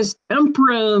 Exercise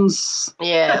temperance.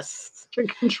 Yes.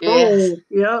 Control. Yes.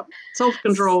 Yep.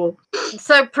 Self-control.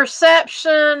 So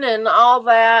perception and all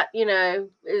that,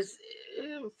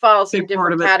 falls in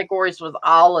different categories with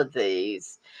all of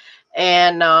these.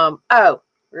 And,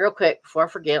 real quick, before I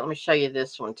forget, let me show you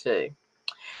this one too.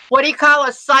 What do you call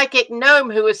a psychic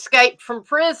gnome who escaped from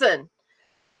prison?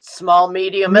 Small,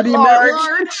 medium, at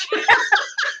large.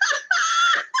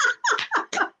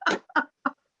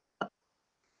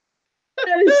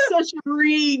 such a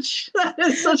reach. That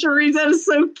is such a reach. That is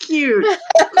so cute.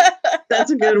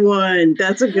 That's a good one.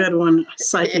 That's a good one.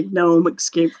 Psychic gnome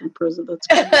escape from prison. That's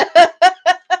good.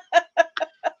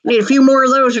 Need a few more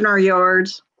of those in our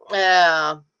yards.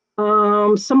 Yeah.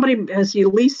 Somebody, as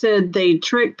Lee said, they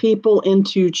trick people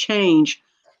into change.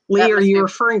 Lee, are you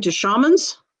referring to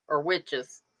shamans? Or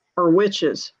witches. Or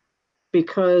witches.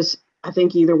 Because I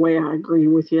think either way I agree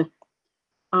with you.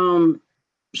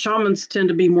 Shamans tend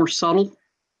to be more subtle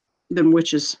than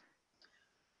witches.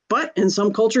 But in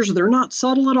some cultures, they're not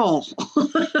subtle at all.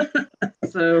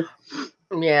 So,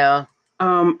 yeah.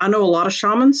 I know a lot of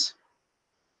shamans.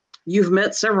 You've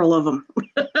met several of them.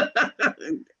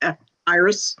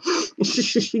 Iris,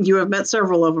 you have met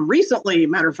several of them recently,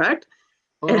 matter of fact.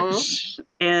 Mm-hmm.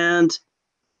 And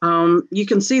you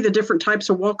can see the different types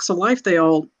of walks of life they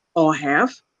all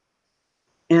have.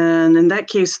 And in that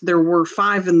case, there were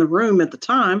 5 in the room at the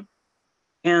time.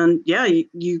 And yeah,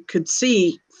 you could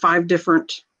see 5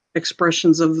 different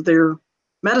expressions of their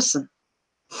medicine.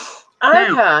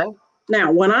 Okay.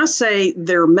 Now, when I say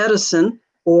their medicine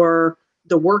or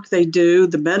the work they do,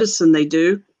 the medicine they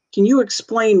do, can you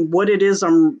explain what it is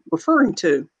I'm referring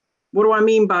to? What do I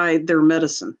mean by their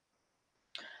medicine?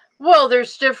 Well,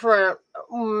 there's different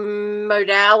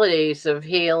modalities of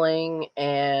healing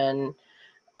and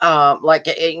like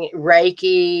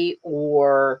Reiki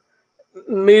or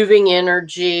moving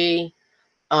energy.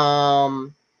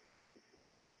 Herbalism.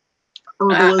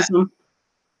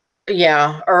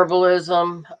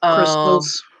 Herbalism.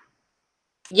 Crystals.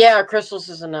 Yeah, crystals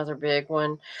is another big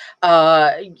one.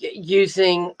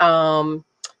 Using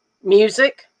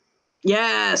music.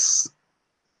 Yes.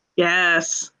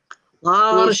 Yes. A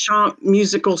lot of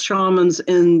musical shamans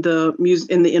in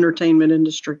the entertainment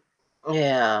industry.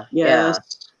 Yeah. Yes. Yeah.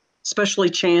 Especially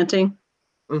chanting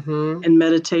and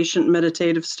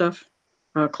meditative stuff.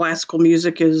 Classical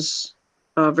music is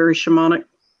very shamanic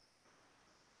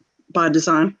by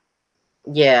design.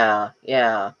 Yeah.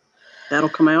 Yeah. That'll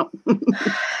come out.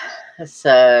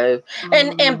 So,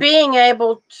 and being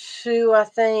able to, I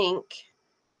think,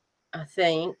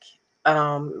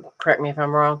 correct me if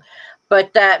I'm wrong,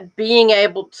 but that being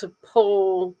able to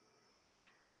pull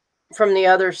from the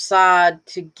other side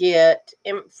to get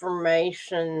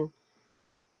information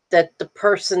that the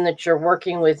person that you're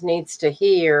working with needs to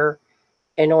hear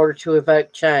in order to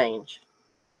evoke change.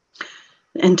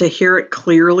 And to hear it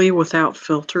clearly without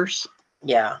filters.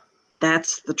 Yeah.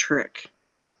 That's the trick.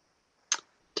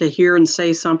 To hear and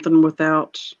say something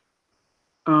without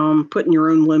putting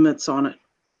your own limits on it.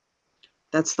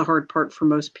 That's the hard part for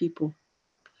most people.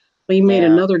 Well, you made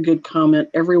another good comment.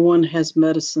 Everyone has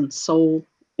medicine, soul,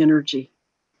 energy.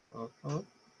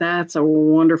 That's a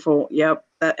wonderful, yep.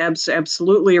 That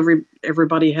absolutely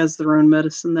everybody has their own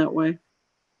medicine that way.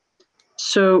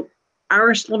 So,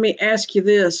 Iris, let me ask you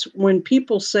this. When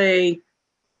people say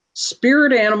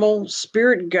spirit animal,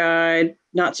 spirit guide,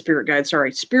 not spirit guide,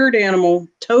 sorry, spirit animal,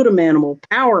 totem animal,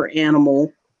 power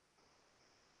animal.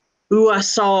 Ooh, I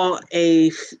saw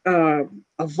a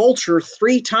vulture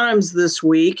 3 times this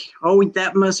week. Oh,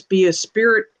 that must be a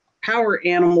spirit power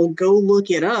animal. Go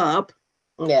look it up.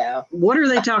 Yeah. What are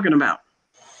they talking about?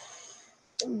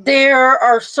 There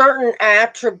are certain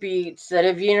attributes that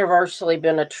have universally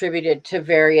been attributed to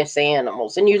various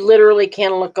animals, and you literally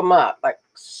can look them up, like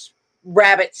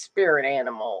rabbit spirit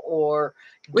animal or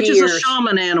which is a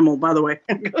shaman animal, by the way.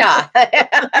 Yeah.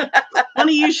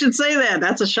 Funny you should say that.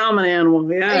 That's a shaman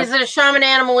animal. Yeah. Is it a shaman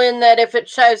animal in that if it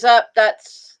shows up,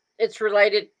 it's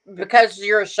related because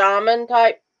you're a shaman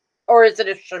type, or is it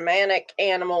a shamanic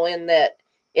animal in that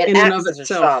it acts as a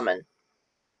shaman?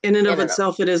 In and of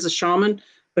itself, it is a shaman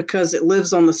because it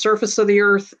lives on the surface of the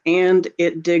earth and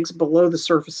it digs below the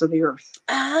surface of the earth.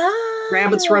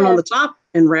 Rabbits run on the top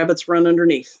and rabbits run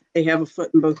underneath. They have a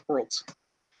foot in both worlds.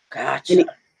 Gotcha.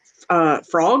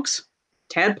 Frogs,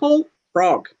 tadpole,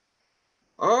 frog.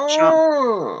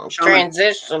 Oh,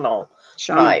 transitional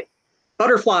type.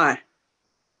 Butterfly.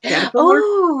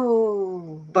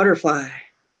 Oh, butterfly.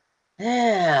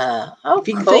 Yeah. Oh,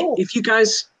 cool. If you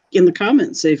guys in the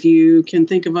comments, if you can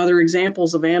think of other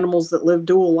examples of animals that live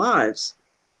dual lives.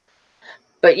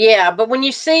 But when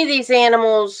you see these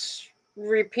animals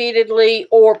repeatedly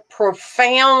or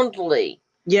profoundly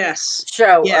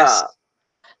show up.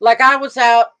 Like I was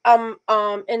out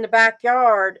in the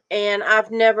backyard and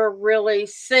I've never really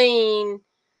seen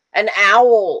an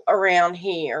owl around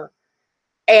here.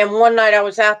 And one night I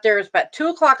was out there, it was about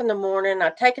 2:00 in the morning.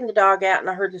 I'd taken the dog out and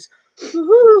I heard this whoo,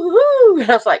 whoo, and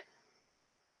I was like,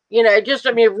 Just,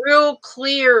 I mean, real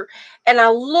clear. And I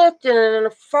looked in a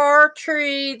far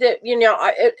tree that,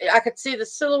 I could see the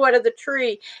silhouette of the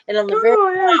tree. And on the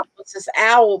very top was this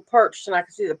owl perched, and I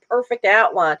could see the perfect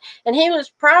outline. And he was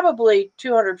probably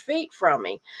 200 feet from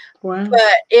me. Wow.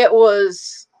 But it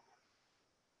was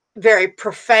very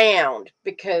profound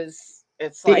because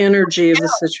it's the like energy of the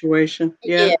situation.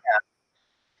 Yeah.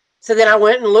 So then I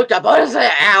went and looked up, what is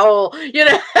an owl?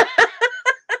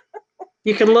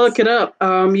 You can look it up.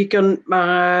 You can,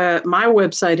 my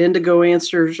website, Indigo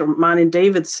Answers, or mine and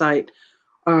David's site,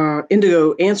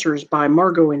 Indigo Answers by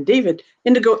Margot and David,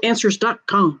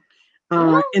 indigoanswers.com.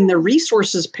 In the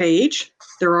resources page,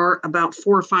 there are about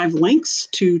 4 or 5 links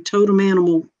to totem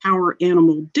animal, power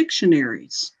animal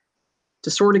dictionaries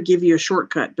to sort of give you a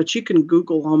shortcut, but you can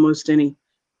Google almost any,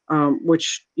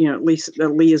 which, at least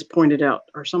Lee has pointed out,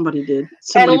 or somebody did.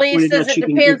 And Lee says it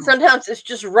depends. Sometimes it's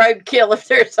just roadkill. If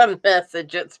there's a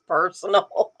message, it's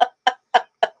personal.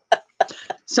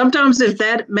 Sometimes if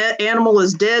that animal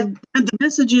is dead, the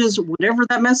message is, whatever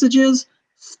that message is,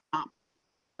 stop.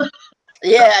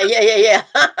 Yeah.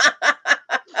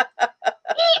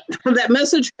 That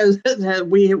message has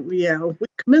we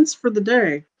commence for the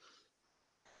day.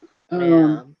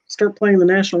 Start playing the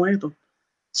national anthem.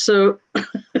 So,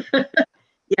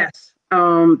 yes,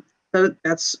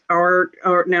 that's our.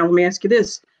 Now, let me ask you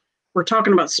this: we're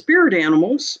talking about spirit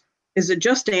animals. Is it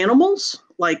just animals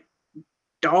like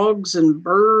dogs and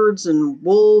birds and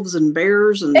wolves and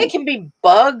bears? And they can be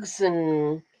bugs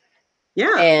and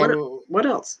what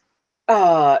else?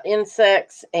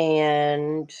 Insects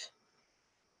and.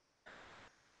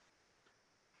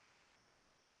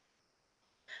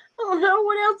 Oh no!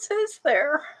 What else is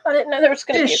there? I didn't know there was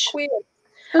going to be a quiz.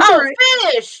 Right.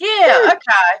 Fish! Yeah.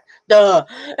 Okay. Duh.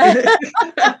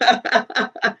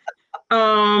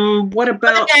 What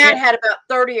about? My dad had about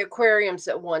 30 aquariums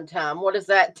at one time. What does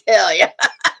that tell you?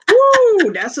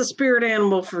 Woo! That's a spirit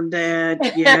animal for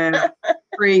Dad. Yeah.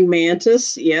 Praying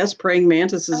mantis. Yes, praying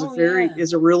mantis is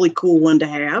is a really cool one to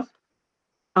have.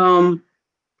 An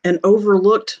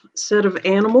overlooked set of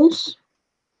animals.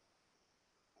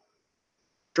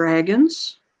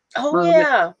 Dragons.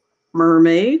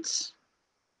 Mermaids.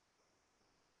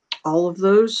 All of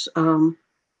those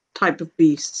type of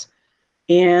beasts.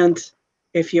 And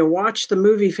if you watch the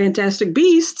movie Fantastic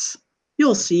Beasts,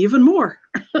 you'll see even more.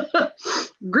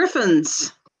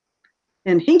 Griffins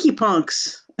and hinky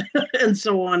punks and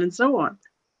so on and so on.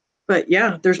 But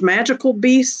yeah, there's magical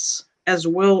beasts as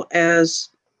well as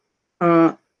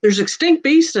there's extinct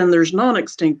beasts and there's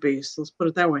non-extinct beasts. Let's put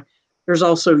it that way. There's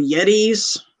also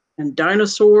yetis and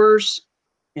dinosaurs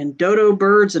and dodo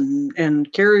birds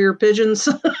and carrier pigeons.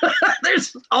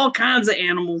 There's all kinds of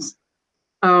animals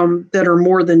that are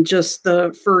more than just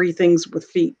the furry things with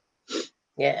feet.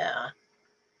 Yeah.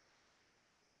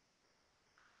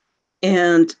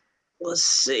 And let's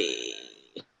see.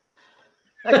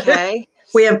 Okay.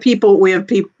 we have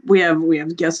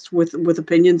guests with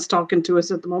opinions talking to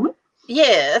us at the moment.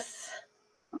 Yes.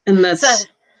 And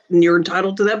and you're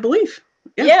entitled to that belief.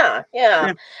 Yeah.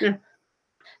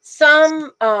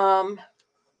 Some and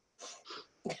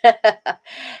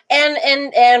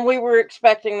we were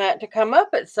expecting that to come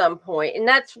up at some point. And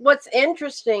that's what's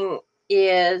interesting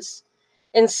is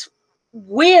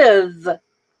with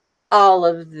all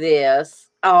of this,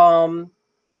 I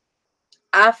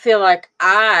feel like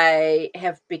I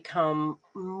have become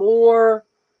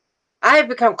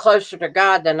closer to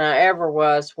God than I ever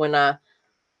was when I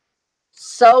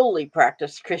solely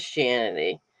practiced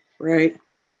Christianity. Right.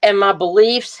 And my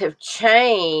beliefs have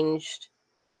changed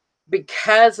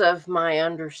because of my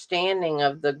understanding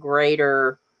of the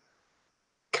greater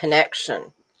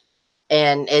connection.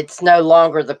 And it's no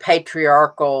longer the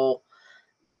patriarchal,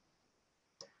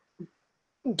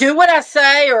 do what I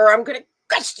say or I'm going to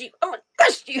gust you. I'm going to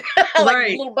gust you.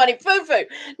 Like little bunny foo-foo.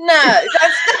 No.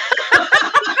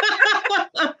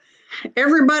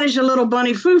 Everybody's a little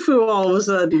bunny foo-foo all of a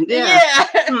sudden. Yeah.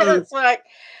 It's like,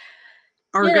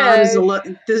 our God is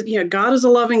God is a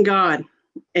loving God,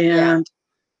 and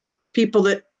people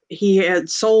that he had,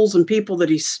 souls and people that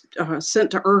he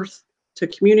sent to earth to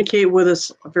communicate with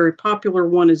us. A very popular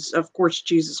one is, of course,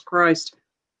 Jesus Christ.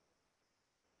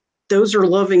 Those are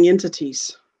loving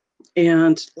entities.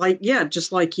 And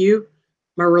just like you,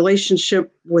 my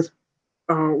relationship with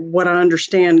what I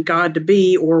understand God to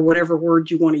be, or whatever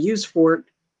word you want to use for it,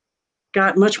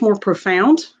 got much more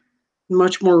profound,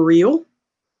 much more real,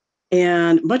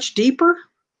 and much deeper.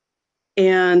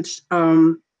 And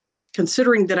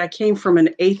considering that I came from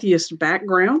an atheist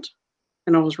background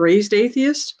and I was raised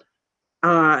atheist,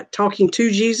 talking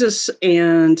to Jesus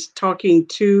and talking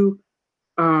to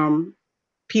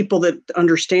people that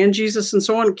understand Jesus and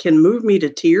so on can move me to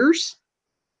tears.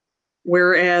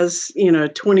 Whereas,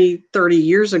 20, 30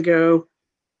 years ago,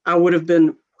 I would have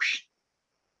been,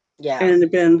 Yeah.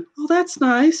 and been, oh, that's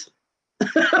nice.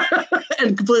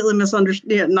 And completely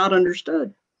misunderstood, not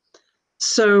understood.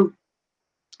 So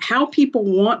how people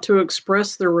want to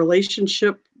express their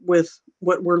relationship with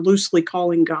what we're loosely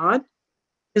calling God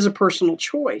is a personal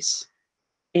choice.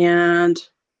 And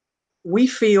we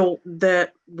feel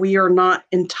that we are not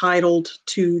entitled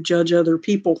to judge other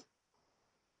people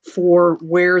for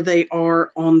where they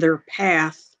are on their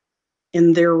path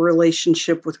in their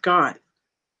relationship with God.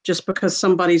 Just because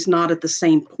somebody's not at the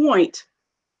same point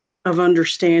of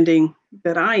understanding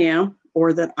that I am,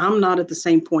 or that I'm not at the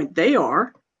same point they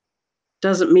are,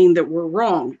 doesn't mean that we're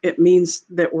wrong. It means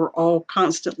that we're all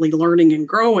constantly learning and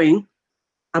growing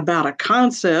about a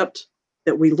concept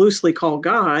that we loosely call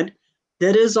God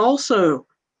that is also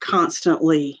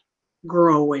constantly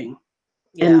growing.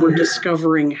 Yeah. And we're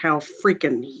discovering how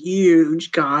freaking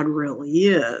huge God really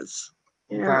is.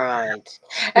 Yeah. Right.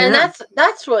 And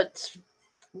that's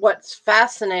what's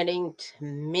fascinating to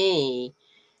me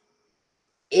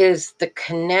is the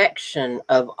connection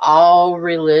of all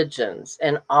religions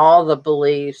and all the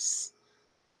beliefs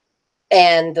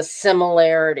and the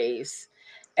similarities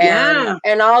and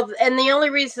the only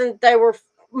reason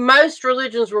most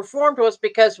religions were formed was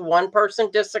because one person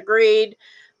disagreed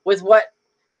with what,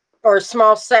 or a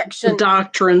small section, the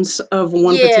doctrines of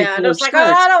one and particular it's like, sect.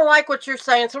 oh, I don't like what you're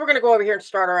saying, so we're going to go over here and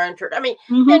start our own church. I mean,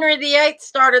 Henry VIII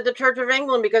started the Church of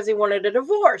England because he wanted a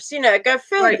divorce. Go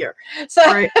figure. Right.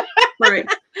 So, right.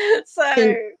 So,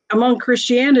 and among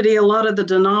Christianity, a lot of the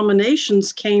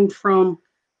denominations came from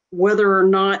whether or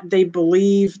not they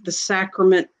believe the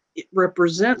sacrament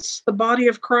represents the body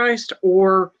of Christ,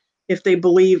 or if they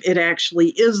believe it actually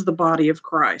is the body of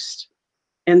Christ.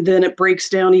 And then it breaks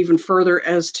down even further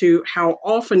as to how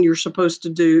often you're supposed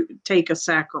to take a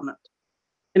sacrament.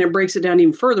 And it breaks it down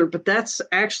even further. But that's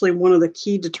actually one of the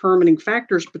key determining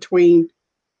factors between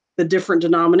the different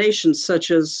denominations, such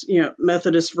as,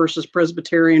 Methodist versus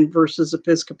Presbyterian versus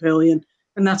Episcopalian.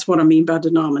 And that's what I mean by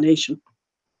denomination.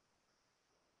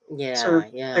 Yeah. So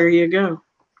there you go.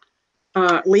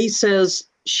 Lee says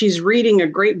she's reading a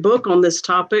great book on this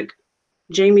topic,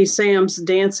 Jamie Sam's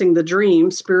Dancing the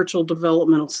Dream, Spiritual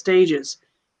Developmental Stages.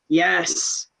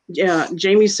 Yes. Yeah.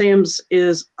 Jamie Sams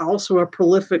is also a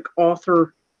prolific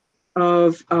author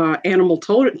of animal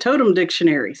totem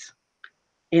dictionaries,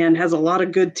 and has a lot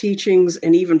of good teachings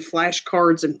and even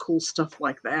flashcards and cool stuff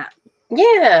like that.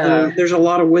 Yeah. There's a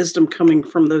lot of wisdom coming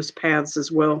from those paths as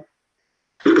well.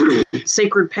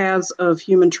 Sacred Paths of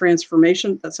Human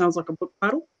Transformation. That sounds like a book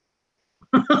title.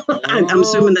 I'm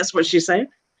assuming that's what she's saying.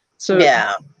 So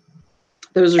yeah,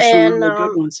 those are some really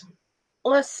good ones.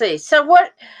 Let's see. So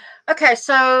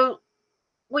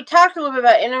we talked a little bit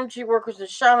about energy workers and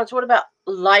shamans. What about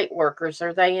light workers?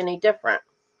 Are they any different?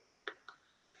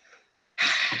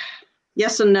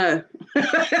 Yes and no.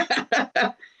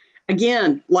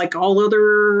 Again, like all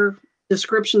other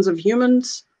descriptions of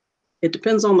humans, it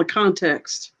depends on the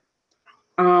context.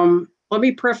 Let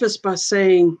me preface by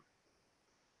saying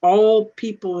all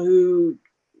people who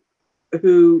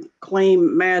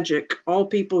claim magic, all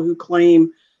people who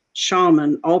claim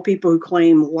shaman, all people who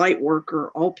claim light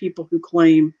worker, all people who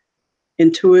claim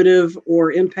intuitive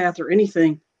or empath or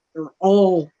anything, they're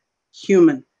all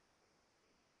human.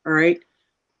 All right.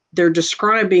 They're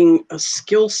describing a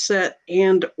skill set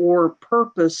and or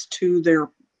purpose to their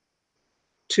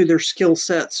skill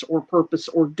sets or purpose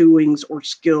or doings or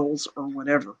skills or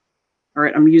whatever. All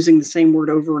right. I'm using the same word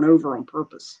over and over on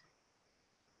purpose.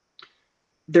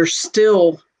 They're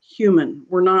still human.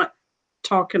 We're not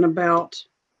talking about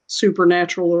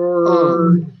supernatural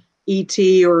or ET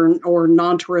or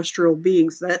non-terrestrial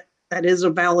beings. That is a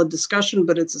valid discussion,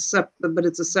 but it's a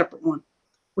separate one.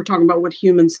 We're talking about what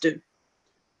humans do.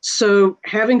 So,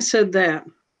 having said that,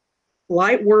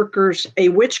 light workers, a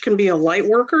witch can be a light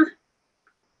worker,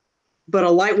 but a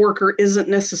light worker isn't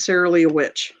necessarily a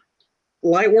witch.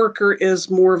 Light worker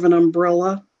is more of an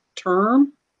umbrella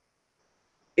term.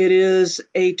 It is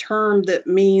a term that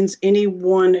means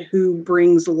anyone who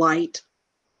brings light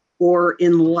or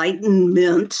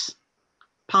enlightenment,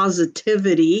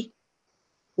 positivity,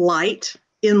 light,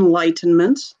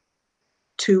 enlightenment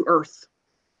to Earth.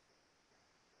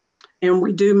 And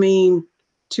we do mean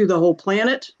to the whole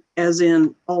planet, as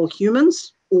in all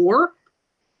humans, or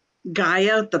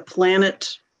Gaia, the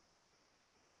planet,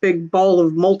 big ball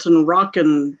of molten rock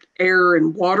and air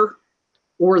and water,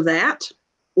 or that.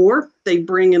 Or they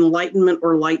bring enlightenment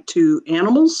or light to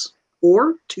animals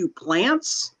or to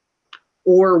plants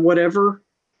or whatever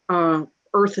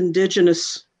earth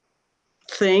indigenous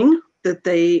thing that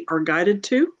they are guided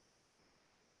to.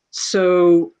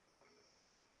 So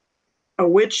a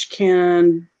witch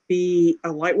can be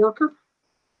a light worker,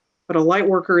 but a light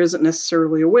worker isn't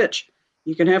necessarily a witch.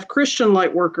 You can have Christian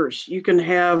light workers. You can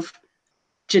have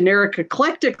generic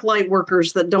eclectic light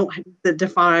workers that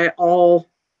defy all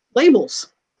labels.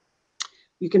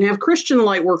 You can have Christian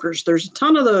light workers. There's a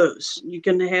ton of those. You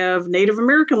can have Native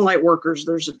American light workers.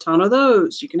 There's a ton of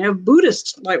those. You can have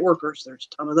Buddhist light workers. There's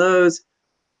a ton of those.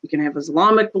 You can have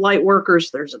Islamic light workers.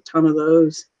 There's a ton of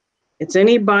those. It's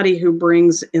anybody who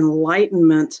brings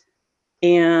enlightenment,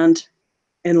 and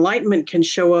enlightenment can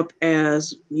show up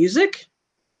as music,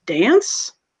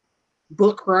 dance,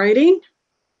 book writing,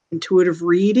 intuitive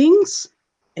readings,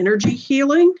 energy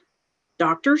healing,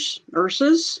 doctors,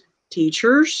 nurses,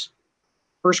 teachers,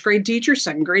 first grade teachers,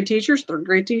 second grade teachers, third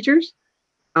grade teachers.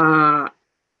 What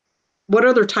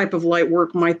other type of light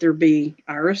work might there be,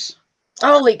 Iris?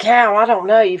 Holy cow, I don't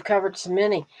know. You've covered so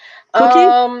many.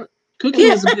 Cooking?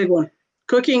 Cooking is a big one.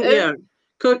 Cooking, yeah.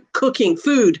 Cooking,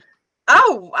 food.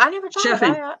 Oh, I never thought chefing.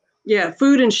 of that. Yeah,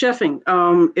 food and chefing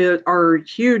are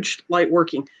huge light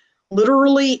working.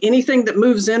 Literally anything that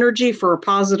moves energy for a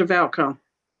positive outcome.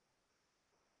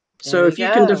 So if you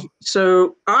can,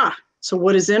 so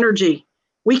what is energy?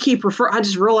 We keep I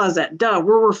just realized that,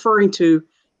 we're referring to,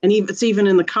 and it's even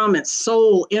in the comments,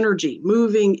 soul energy,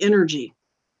 moving energy.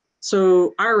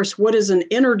 So Iris, what is an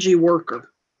energy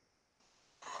worker?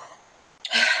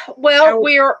 Well,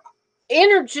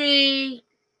 energy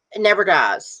never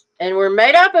dies. And we're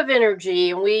made up of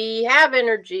energy, and we have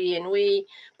energy, and we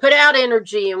put out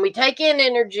energy, and we take in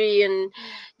energy, and,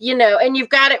 and you've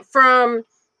got it from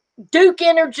Duke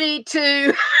energy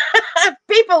to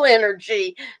people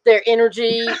energy. Their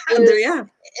energy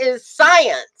is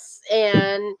science.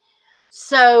 And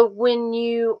so when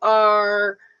you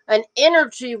are an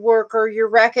energy worker, you're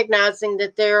recognizing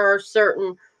that there are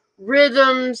certain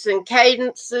rhythms and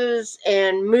cadences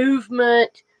and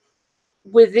movement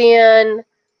within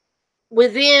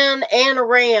and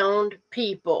around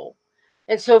people.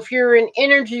 And so if you're an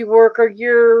energy worker,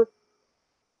 you're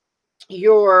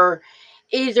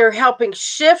either helping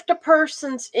shift a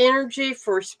person's energy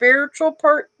for spiritual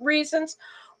reasons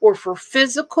or for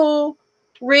physical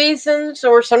reasons,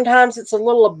 or sometimes it's a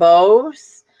little of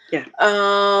both. Yeah.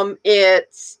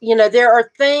 It's, there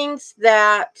are things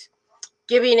that,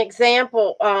 give you an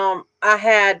example. I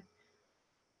had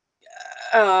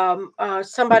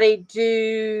somebody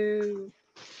do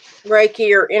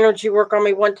Reiki or energy work on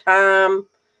me one time.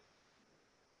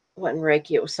 It wasn't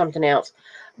Reiki, it was something else.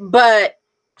 But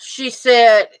she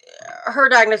said her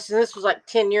diagnosis, and this was like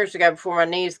 10 years ago before my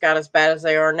knees got as bad as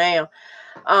they are now.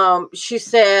 She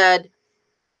said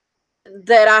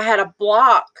that I had a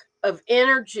block of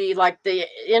energy, like the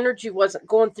energy wasn't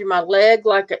going through my leg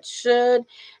like it should.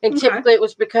 And typically it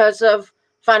was because of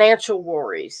financial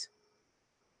worries.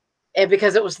 And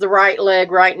because it was the right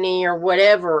leg, right knee, or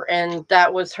whatever. And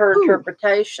that was her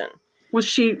interpretation. Was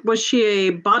she a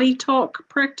body talk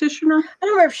practitioner? I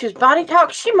don't remember if she was body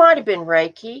talk. She might have been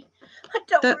Reiki. I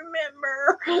don't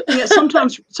remember. Yeah,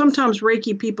 sometimes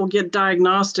Reiki people get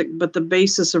diagnostic, but the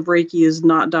basis of Reiki is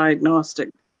not diagnostic.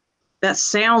 That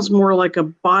sounds more like a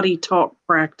body talk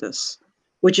practice,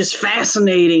 which is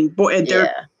fascinating. Boy,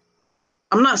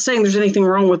 I'm not saying there's anything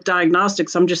wrong with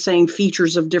diagnostics. I'm just saying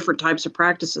features of different types of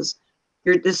practices.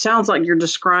 It sounds like you're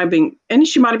describing, and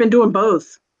she might have been doing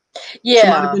both. Yeah, she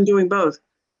might have been doing both.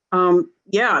 I've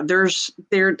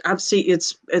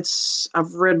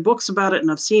read books about it, and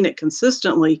I've seen it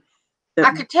consistently.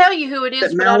 I could tell you who it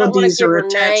is, but I don't want to give her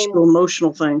name. To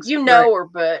emotional things. You know her,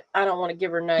 but I don't want to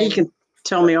give her name. You can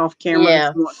tell me off camera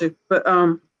if you want to. But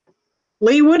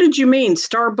Lee, what did you mean?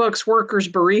 Starbucks workers,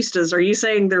 baristas? Are you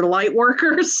saying they're light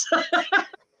workers?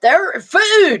 They're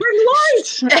food. They're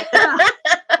light. Yeah.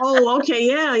 Oh, okay.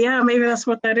 Yeah. Maybe that's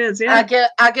what that is. Yeah.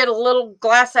 I get a little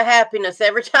glass of happiness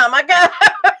every time I go.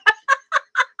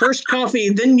 First coffee,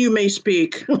 then you may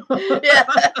speak. Yeah.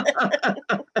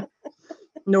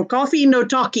 No coffee, no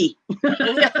talkie.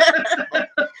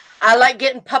 I like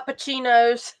getting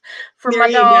puppuccinos for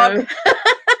my dog.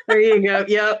 There you go.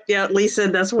 Yep. Lee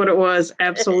said that's what it was.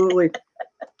 Absolutely.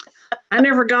 I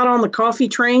never got on the coffee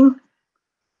train.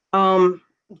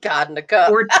 God in a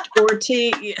cup. Or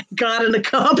tea. God in a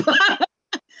cup.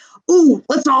 Ooh,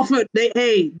 let's offer.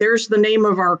 Hey, there's the name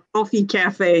of our coffee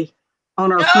cafe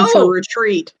on our future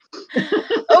retreat.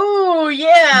 Oh,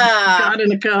 yeah. God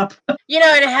in a cup.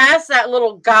 It has that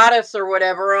little goddess or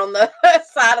whatever on the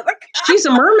side of the cup. She's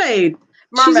a mermaid.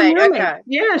 Mermaid, okay.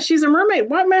 Yeah, she's a mermaid.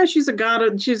 What, man? She's a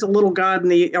god. She's a little god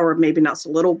or maybe not so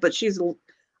little, but she's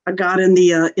a god in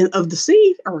the of the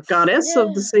sea, or goddess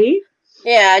of the sea.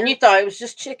 Yeah, and you thought it was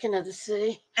just chicken of the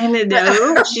sea. And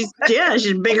she's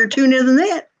bigger tuna than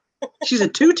that. She's a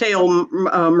two-tailed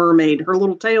mermaid. Her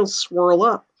little tails swirl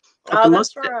up.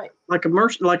 That's right. Like a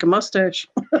mustache.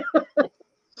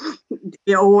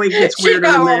 Yeah, it gets weirder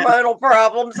She than got hormonal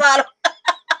problems.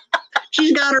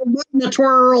 She's got her butt in a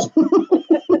twirl.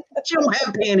 She don't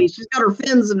have panties. She's got her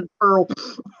fins in a twirl.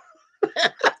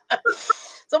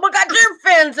 Someone got your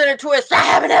fins in a twist. I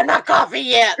haven't had my coffee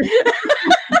yet.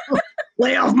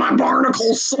 Lay off my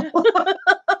barnacles. So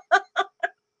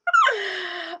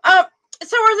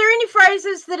are there any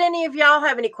phrases that any of y'all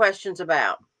have any questions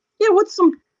about? Yeah, what's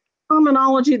some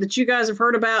terminology that you guys have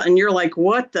heard about and you're like,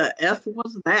 what the F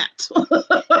was that?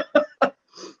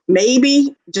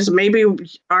 Maybe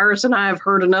Iris and I have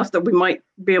heard enough that we might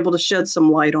be able to shed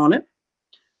some light on it.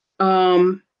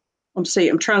 I'm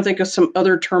trying to think of some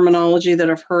other terminology that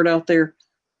I've heard out there.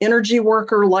 Energy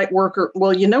worker, light worker.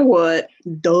 Well, you know what?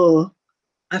 Duh.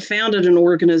 I founded an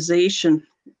organization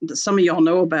that some of y'all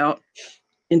know about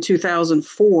in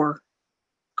 2004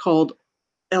 called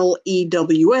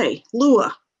LEWA,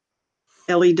 LUA,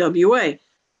 LEWA.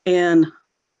 And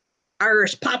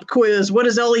Irish pop quiz, what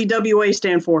does LEWA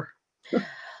stand for?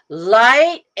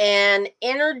 Light and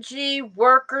Energy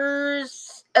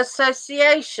Workers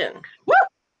Association. Woo!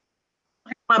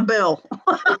 My bell.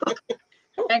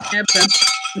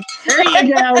 There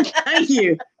you go. Thank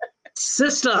you,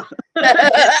 sister.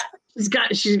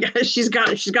 She's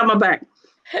got my back.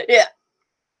 Yeah.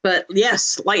 But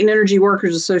yes, Light and Energy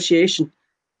Workers Association.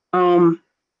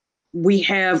 We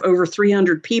have over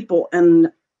 300 people,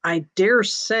 and I dare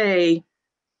say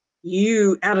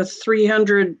out of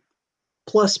 300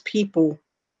 plus people,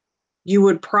 you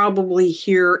would probably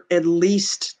hear at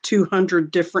least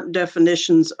 200 different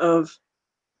definitions of,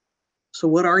 so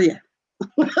what are you?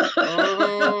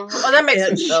 Well, that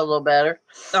makes me feel a little better.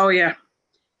 Oh, yeah.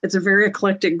 It's a very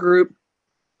eclectic group.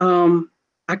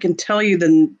 I can tell you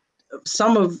that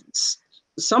some of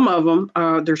them,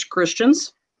 there's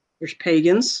Christians, there's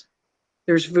pagans,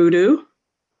 there's voodoo,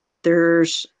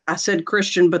 I said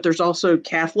Christian, but there's also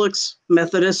Catholics,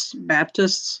 Methodists,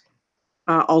 Baptists,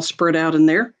 all spread out in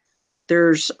there.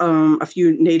 There's a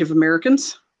few Native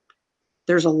Americans.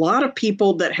 There's a lot of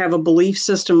people that have a belief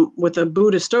system with a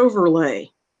Buddhist overlay.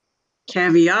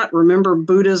 Caveat, remember,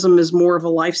 Buddhism is more of a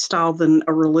lifestyle than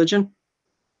a religion.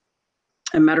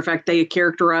 As a matter of fact, they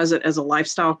characterize it as a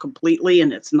lifestyle completely,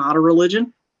 and it's not a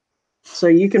religion. So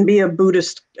you can be a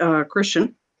Buddhist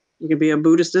Christian. You can be a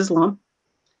Buddhist Islam.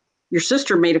 Your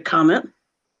sister made a comment.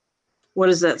 What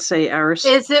does that say, Iris?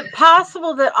 Is it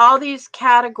possible that all these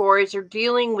categories are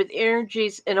dealing with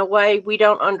energies in a way we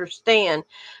don't understand,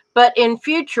 but in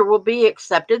future will be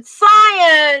accepted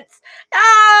science?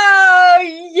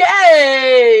 Oh,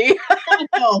 yay!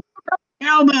 Cowbell.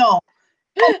 Cowbell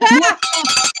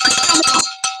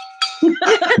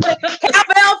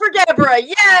for Deborah.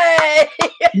 Yay!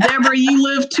 Deborah, you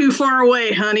live too far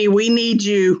away, honey. We need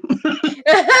you.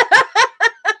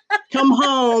 Come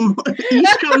home.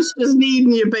 East Coast is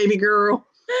needing you, baby girl.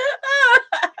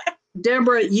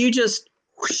 Deborah, you just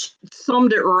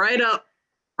summed it right up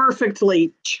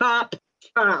perfectly. Chop,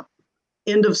 chop.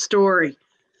 End of story.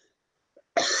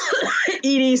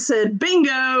 Edie said,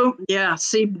 bingo. Yeah,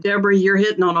 see, Deborah, you're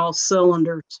hitting on all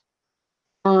cylinders.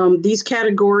 These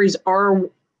categories are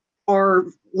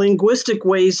linguistic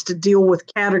ways to deal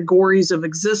with categories of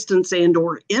existence and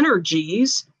or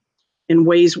energies in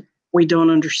ways we don't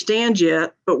understand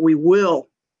yet, but we will.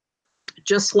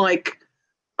 Just like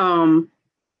right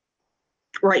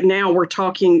now we're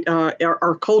talking,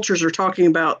 our cultures are talking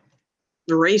about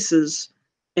the races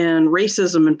and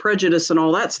racism and prejudice and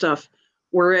all that stuff,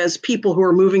 whereas people who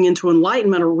are moving into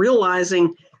enlightenment are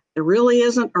realizing there really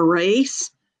isn't a race.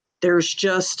 There's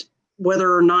just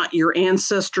whether or not your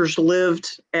ancestors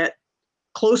lived at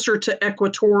closer to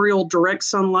equatorial direct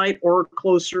sunlight or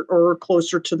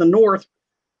closer to the north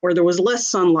where there was less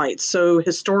sunlight. So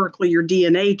historically your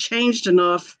DNA changed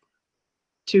enough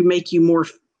to make you more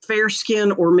fair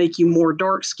skin or make you more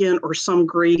dark skin or some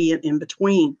gradient in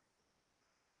between.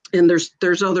 And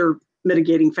there's other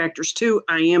mitigating factors too.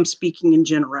 I am speaking in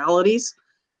generalities.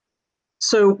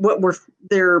 So what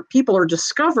people are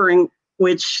discovering,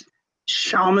 which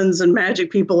shamans and magic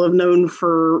people have known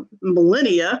for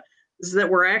millennia, is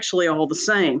that we're actually all the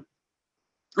same.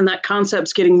 And that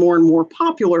concept's getting more and more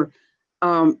popular,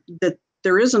 that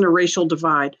there isn't a racial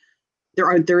divide.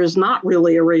 There is not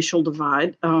really a racial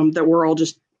divide, that we're all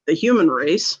just the human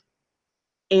race.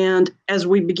 And as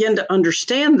we begin to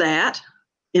understand that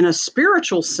in a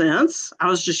spiritual sense, I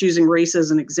was just using race as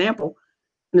an example,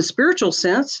 in a spiritual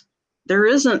sense, There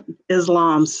isn't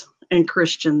Islams and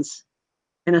Christians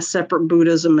and a separate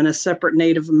Buddhism and a separate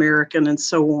Native American and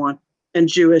so on, and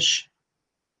Jewish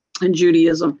and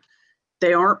Judaism.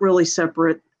 They aren't really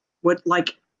separate. What,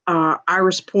 like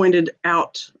Iris pointed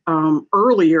out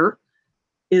earlier,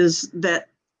 is that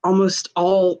almost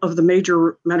all of the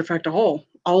major, matter of fact, all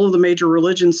of the major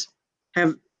religions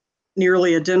have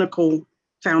nearly identical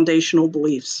foundational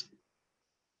beliefs.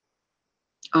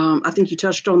 I think you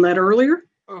touched on that earlier.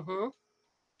 Mm-hmm.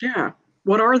 Yeah.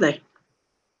 What are they?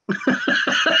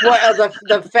 What are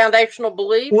the foundational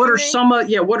beliefs? What are some of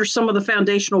the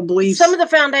foundational beliefs? Some of the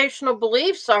foundational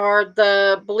beliefs are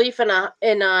the belief in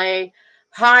a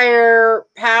higher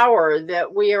power,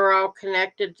 that we are all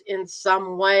connected in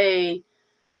some way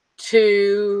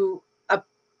to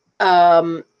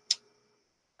a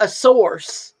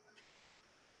source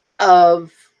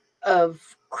of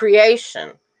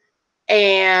creation.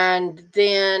 And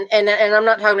then and I'm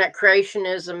not talking about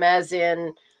creationism as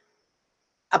in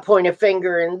I point a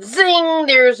finger and zing,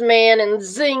 there's man, and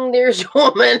zing, there's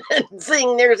woman, and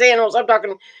zing, there's animals. I'm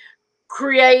talking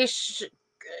creation,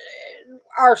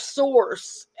 our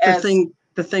source, as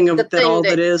the thing of that all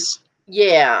that is.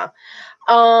 Yeah.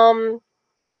 The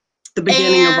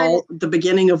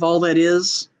beginning of all that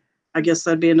is. I guess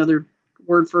that'd be another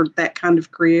word for that kind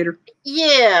of creator.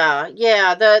 Yeah.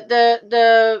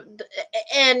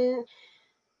 And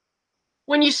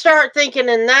when you start thinking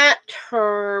in that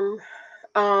term,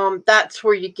 that's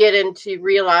where you get into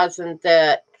realizing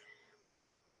that,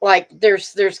 like,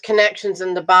 there's connections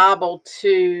in the Bible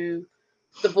to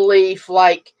the belief,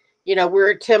 like, we're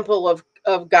a temple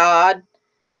of God.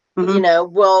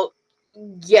 Mm-hmm. Well,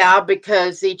 yeah,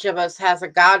 because each of us has a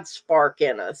God spark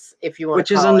in us, if you want which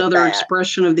to call is another it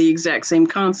expression of the exact same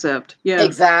concept. Yeah,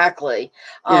 exactly.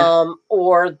 Yeah.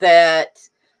 Or that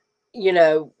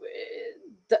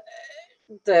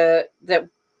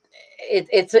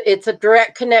it's a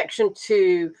direct connection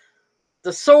to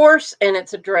the source, and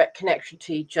it's a direct connection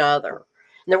to each other.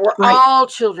 And that we're all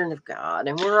children of God,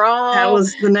 and we're all. That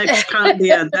was the next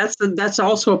yeah, that's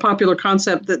also a popular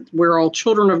concept, that we're all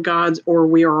children of God, or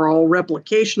we are all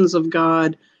replications of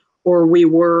God, or we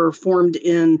were formed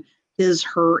in his,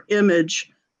 her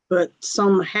image, but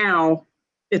somehow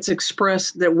it's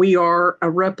expressed that we are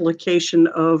a replication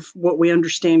of what we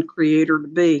understand creator to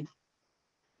be.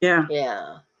 Yeah.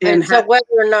 And so whether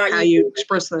or not you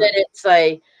express that it's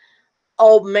a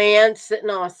old man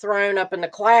sitting on a throne up in the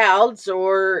clouds,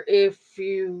 or if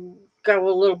you go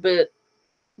a little bit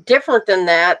different than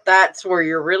that, that's where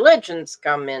your religions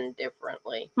come in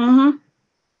differently.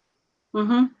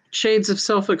 Shades of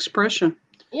self-expression.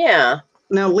 Yeah.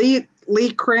 Now Lee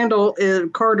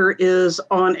Carter is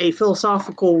on a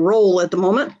philosophical roll at the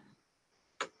moment.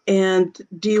 And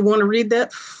do you want to read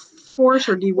that for us,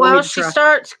 or do you want me to try? She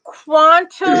starts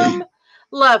quantum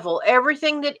level,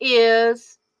 everything that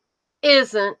is,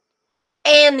 isn't,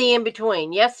 and the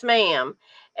in-between. Yes, ma'am.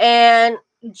 And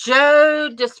Joe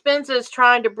Dispenza is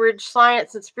trying to bridge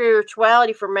science and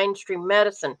spirituality for mainstream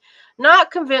medicine.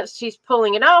 Not convinced he's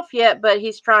pulling it off yet, but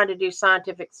he's trying to do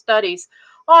scientific studies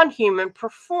on human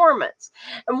performance.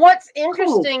 And what's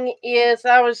interesting is,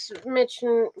 I was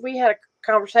mentioning, we had a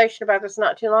conversation about this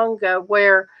not too long ago,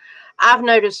 where I've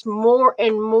noticed more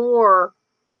and more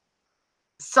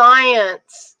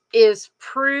science is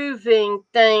proving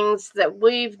things that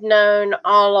we've known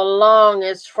all along,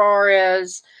 as far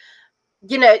as,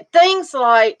 things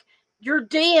like your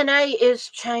DNA is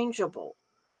changeable.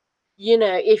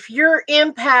 If you're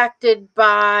impacted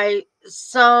by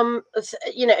some,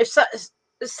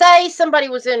 say somebody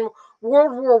was in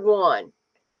World War I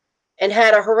and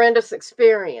had a horrendous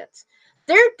experience,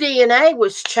 their DNA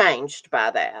was changed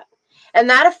by that. And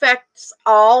that affects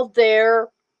all their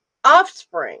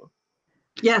offspring.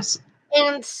 Yes.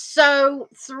 And so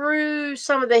through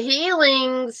some of the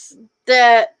healings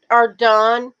that are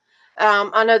done,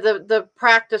 I know the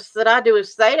practice that I do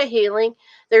is theta healing.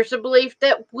 There's a belief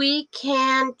that we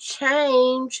can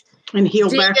change and heal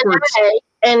DNA backwards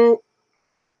and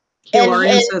heal our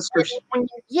ancestors.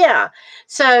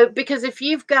 So because if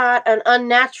you've got an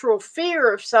unnatural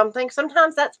fear of something,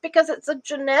 sometimes that's because it's a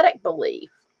genetic belief.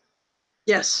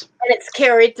 Yes. And it's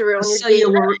carried through on your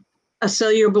DNA. A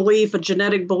cellular belief, a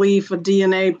genetic belief, a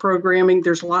DNA programming.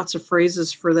 There's lots of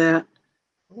phrases for that.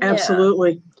 Yeah.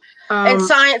 Absolutely. And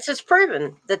science has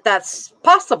proven that that's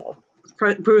possible.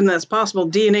 Proven that's possible.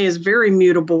 DNA is very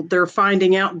mutable. They're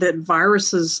finding out that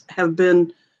viruses have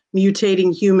been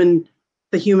mutating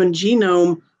the human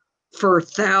genome for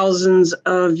thousands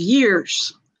of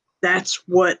years. That's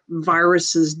what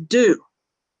viruses do.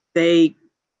 They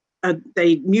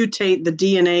mutate the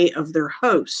DNA of their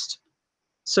host.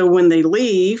 So when they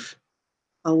leave,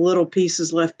 a little piece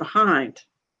is left behind.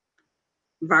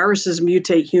 Viruses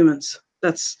mutate humans.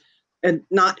 That's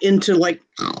not into like,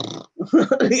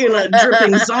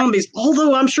 dripping zombies.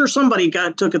 Although I'm sure somebody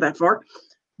took it that far,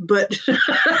 but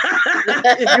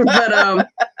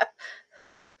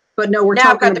but no, we're now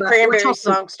talking I've got the about Cranberry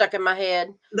song stuck in my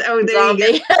head. Oh, there Zombie.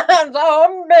 you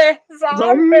Zombie.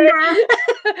 Zombie.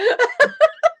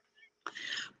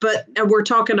 But we're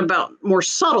talking about more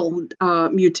subtle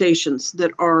mutations that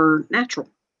are natural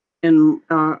and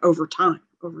over time.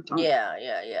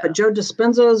 Yeah. But Joe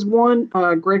Dispenza is one.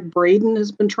 Greg Braden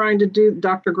has been trying to do.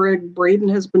 Dr. Greg Braden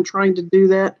has been trying to do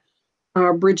that.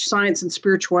 Bridge science and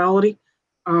spirituality.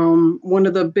 One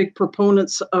of the big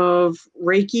proponents of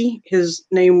Reiki. His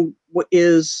name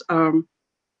is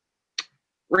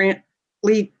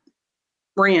Lee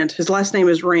Rand. His last name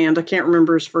is Rand. I can't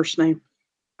remember his first name.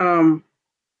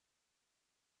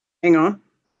 Hang on.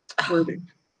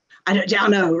 I don't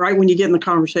know, right? When you get in the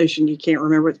conversation, you can't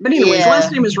remember it. But anyway, his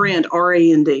last name is Rand,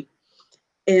 R-A-N-D.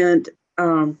 And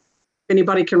if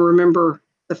anybody can remember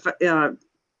the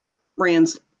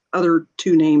Rand's other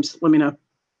two names, let me know.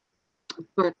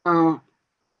 But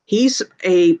he's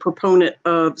a proponent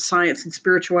of science and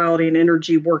spirituality and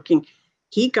energy working.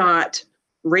 He got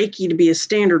Reiki to be a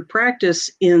standard practice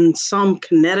in some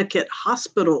Connecticut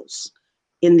hospitals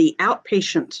in the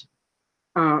outpatient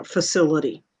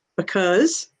facility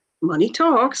because money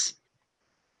talks.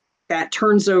 That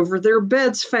turns over their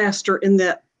beds faster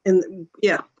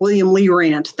William Lee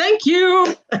Rand. Thank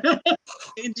you.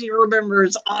 You remember,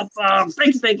 it's awesome.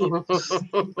 Thank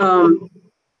you.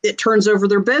 It turns over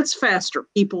their beds faster.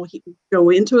 People go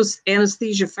into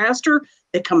anesthesia faster.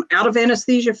 They come out of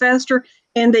anesthesia faster,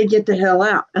 and they get the hell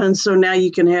out. And so now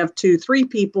you can have 2-3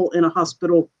 people in a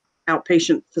hospital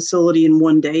outpatient facility in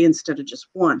one day instead of just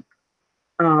one.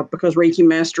 Because Reiki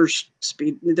masters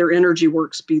their energy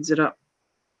work speeds it up.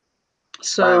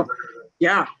 So,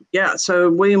 wow. Yeah. So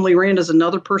William Lee Rand is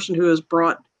another person who has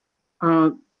brought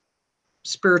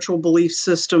spiritual belief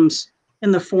systems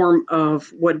in the form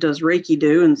of what does Reiki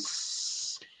do? And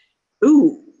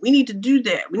we need to do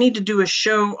that. We need to do a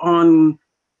show on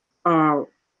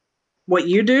what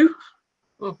you do.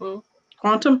 Mm-hmm.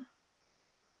 Quantum.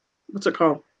 What's it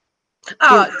called?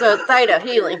 The theta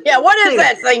healing. Yeah, what is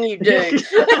that thing you do?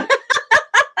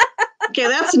 Okay,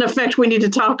 that's an effect we need to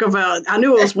talk about. I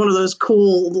knew it was one of those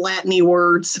cool Latin-y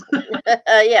words.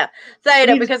 Yeah,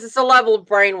 theta, because it's a level of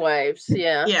brain waves.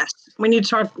 Yeah. Yes, we need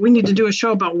to do a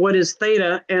show about what is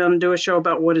theta and do a show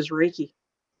about what is Reiki.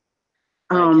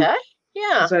 Okay.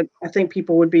 Yeah. I think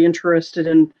people would be interested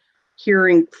in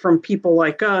hearing from people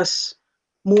like us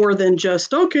more than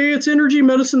just, okay, it's energy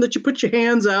medicine that you put your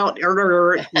hands out.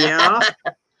 Yeah.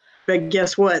 But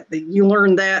guess what? You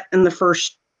learned that in the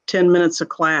first 10 minutes of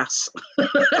class.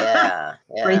 Yeah.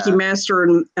 Reiki master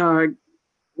and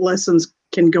lessons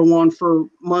can go on for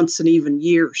months and even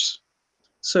years.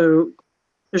 So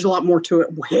there's a lot more to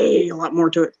it. Way a lot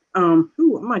more to it. I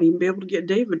might even be able to get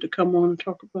David to come on and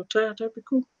talk about that. That'd be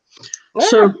cool.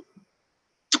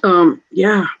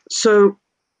 Yeah. So,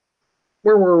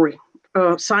 where were we?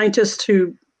 Scientists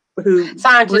who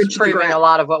scientists proving a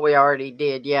lot of what we already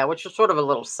did. Yeah, which is sort of a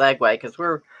little segue because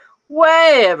we're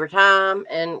way over time,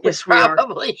 and we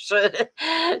probably should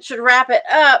wrap it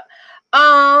up.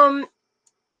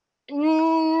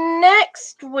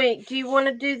 Next week, do you want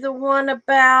to do the one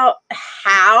about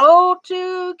how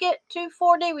to get to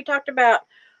 4D? We talked about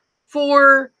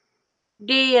 4D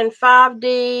and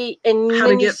 5D, and how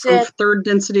to get from third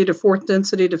density to fourth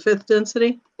density to fifth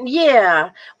density.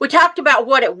 Yeah, we talked about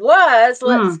what it was.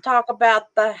 Let's talk about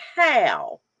the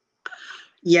how.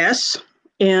 Yes,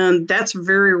 and that's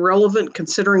very relevant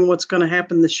considering what's going to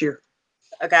happen this year.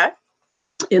 Okay.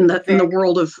 In the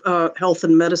world of health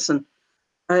and medicine,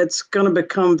 it's going to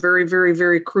become very, very,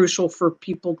 very crucial for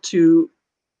people to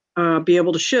be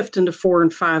able to shift into 4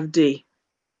 and 5D,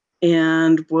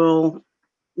 and we'll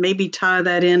maybe tie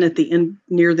that in at the end,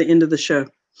 near the end of the show.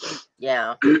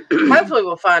 Yeah. Hopefully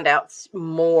we'll find out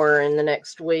more in the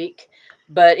next week.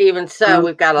 But even so,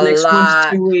 we've got a next lot.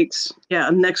 1 to 2 weeks. Yeah,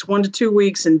 next 1 to 2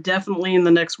 weeks, and definitely in the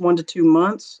next 1 to 2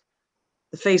 months,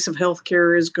 the face of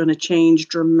healthcare is going to change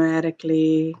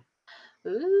dramatically.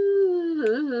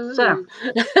 Ooh. So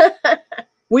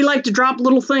we like to drop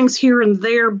little things here and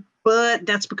there, but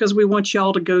that's because we want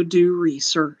y'all to go do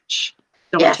research.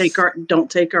 Don't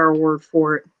take our word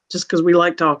for it just because we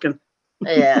like talking.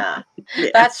 Yeah.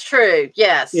 That's true.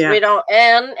 Yes. We don't,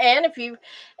 and if you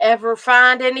ever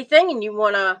find anything and you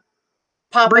want to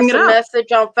pop us a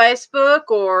message on Facebook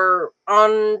or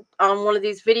on one of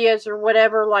these videos or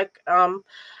whatever, like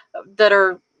that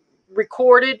are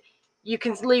recorded, you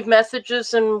can leave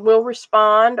messages and we'll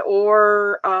respond,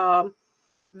 or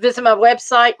visit my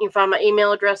website. You can find my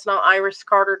email address on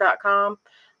iriscarter.com.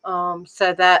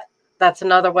 So that's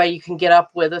another way you can get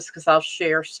up with us, because I'll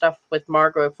share stuff with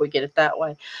Margot if we get it that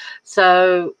way.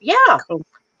 So, yeah. Cool.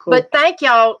 But thank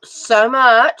y'all so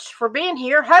much for being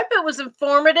here. Hope it was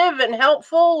informative and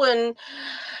helpful and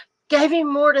gave you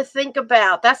more to think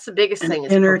about. That's the biggest thing,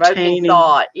 is provoking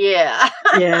thought. Yeah.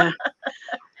 Yeah.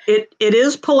 It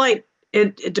is polite.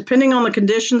 It depending on the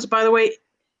conditions, by the way,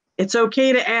 it's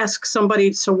okay to ask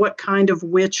somebody, so what kind of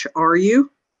witch are you?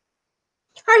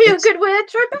 Are you a good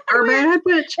witch or a bad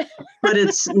witch? But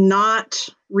it's not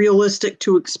realistic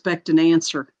to expect an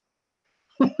answer.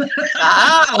 Okay.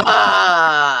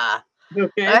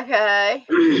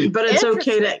 But it's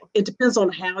okay it depends on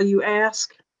how you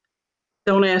ask.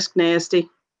 Don't ask nasty.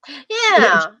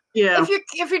 Yeah. Yeah.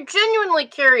 If you're genuinely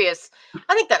curious,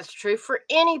 I think that's true for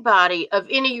anybody of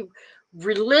any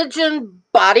religion,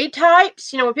 body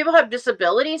types. When people have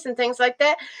disabilities and things like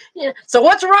that. So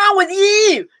what's wrong with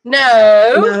you?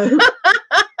 No.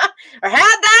 Or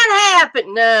how'd that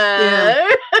happen? No. Yeah.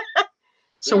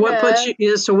 So what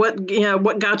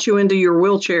got you into your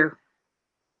wheelchair?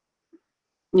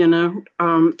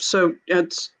 So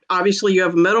it's obviously you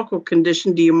have a medical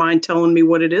condition. Do you mind telling me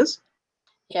what it is?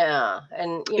 Yeah.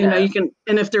 And you can,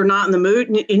 and if they're not in the mood,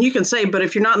 and you can say, but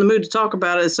if you're not in the mood to talk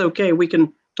about it, it's okay. We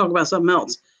can talk about something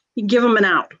else. You give them an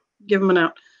out.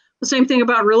 The same thing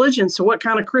about religion. So what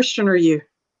kind of Christian are you?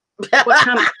 What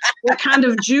kind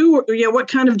of Jew? Yeah. What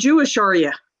kind of Jewish are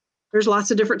you? There's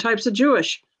lots of different types of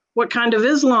Jewish. What kind of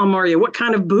Islam are you? What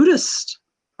kind of Buddhist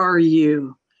are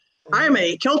you? I'm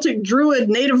a Celtic Druid,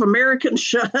 Native American,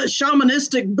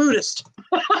 shamanistic Buddhist.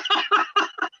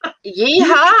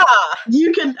 Yeehaw!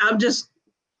 You can, I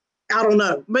don't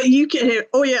know, but you can,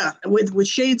 with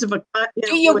shades of a...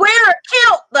 Do you wear a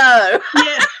kilt, though?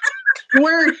 Yeah,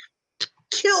 wear a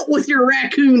kilt with your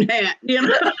raccoon hat,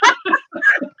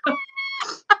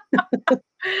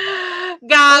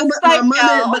 Guys, but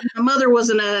my mother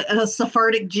wasn't a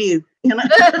Sephardic Jew,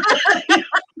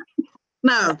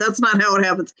 No, that's not how it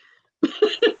happens.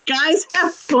 Guys,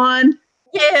 have fun.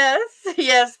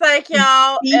 Yes, thank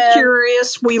y'all. Be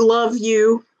curious. We love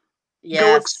you. Yes.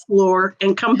 Go explore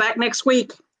and come back next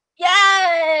week.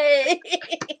 Yay!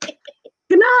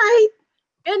 Good night.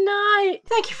 Good night.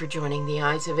 Thank you for joining The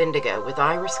Eyes of Indigo with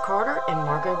Iris Carter and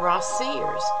Margot Ross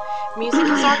Sears. Music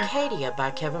is Arcadia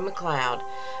by Kevin MacLeod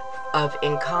of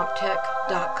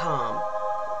Incomptech.com,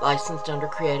 licensed under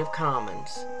Creative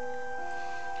Commons.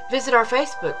 Visit our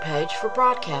Facebook page for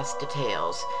broadcast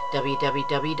details,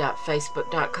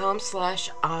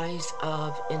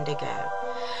 www.facebook.com/eyesofindigo.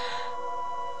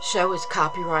 Show is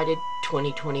copyrighted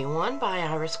 2021 by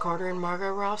Iris Carter and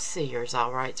Margot Ross Sears,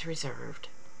 all rights reserved.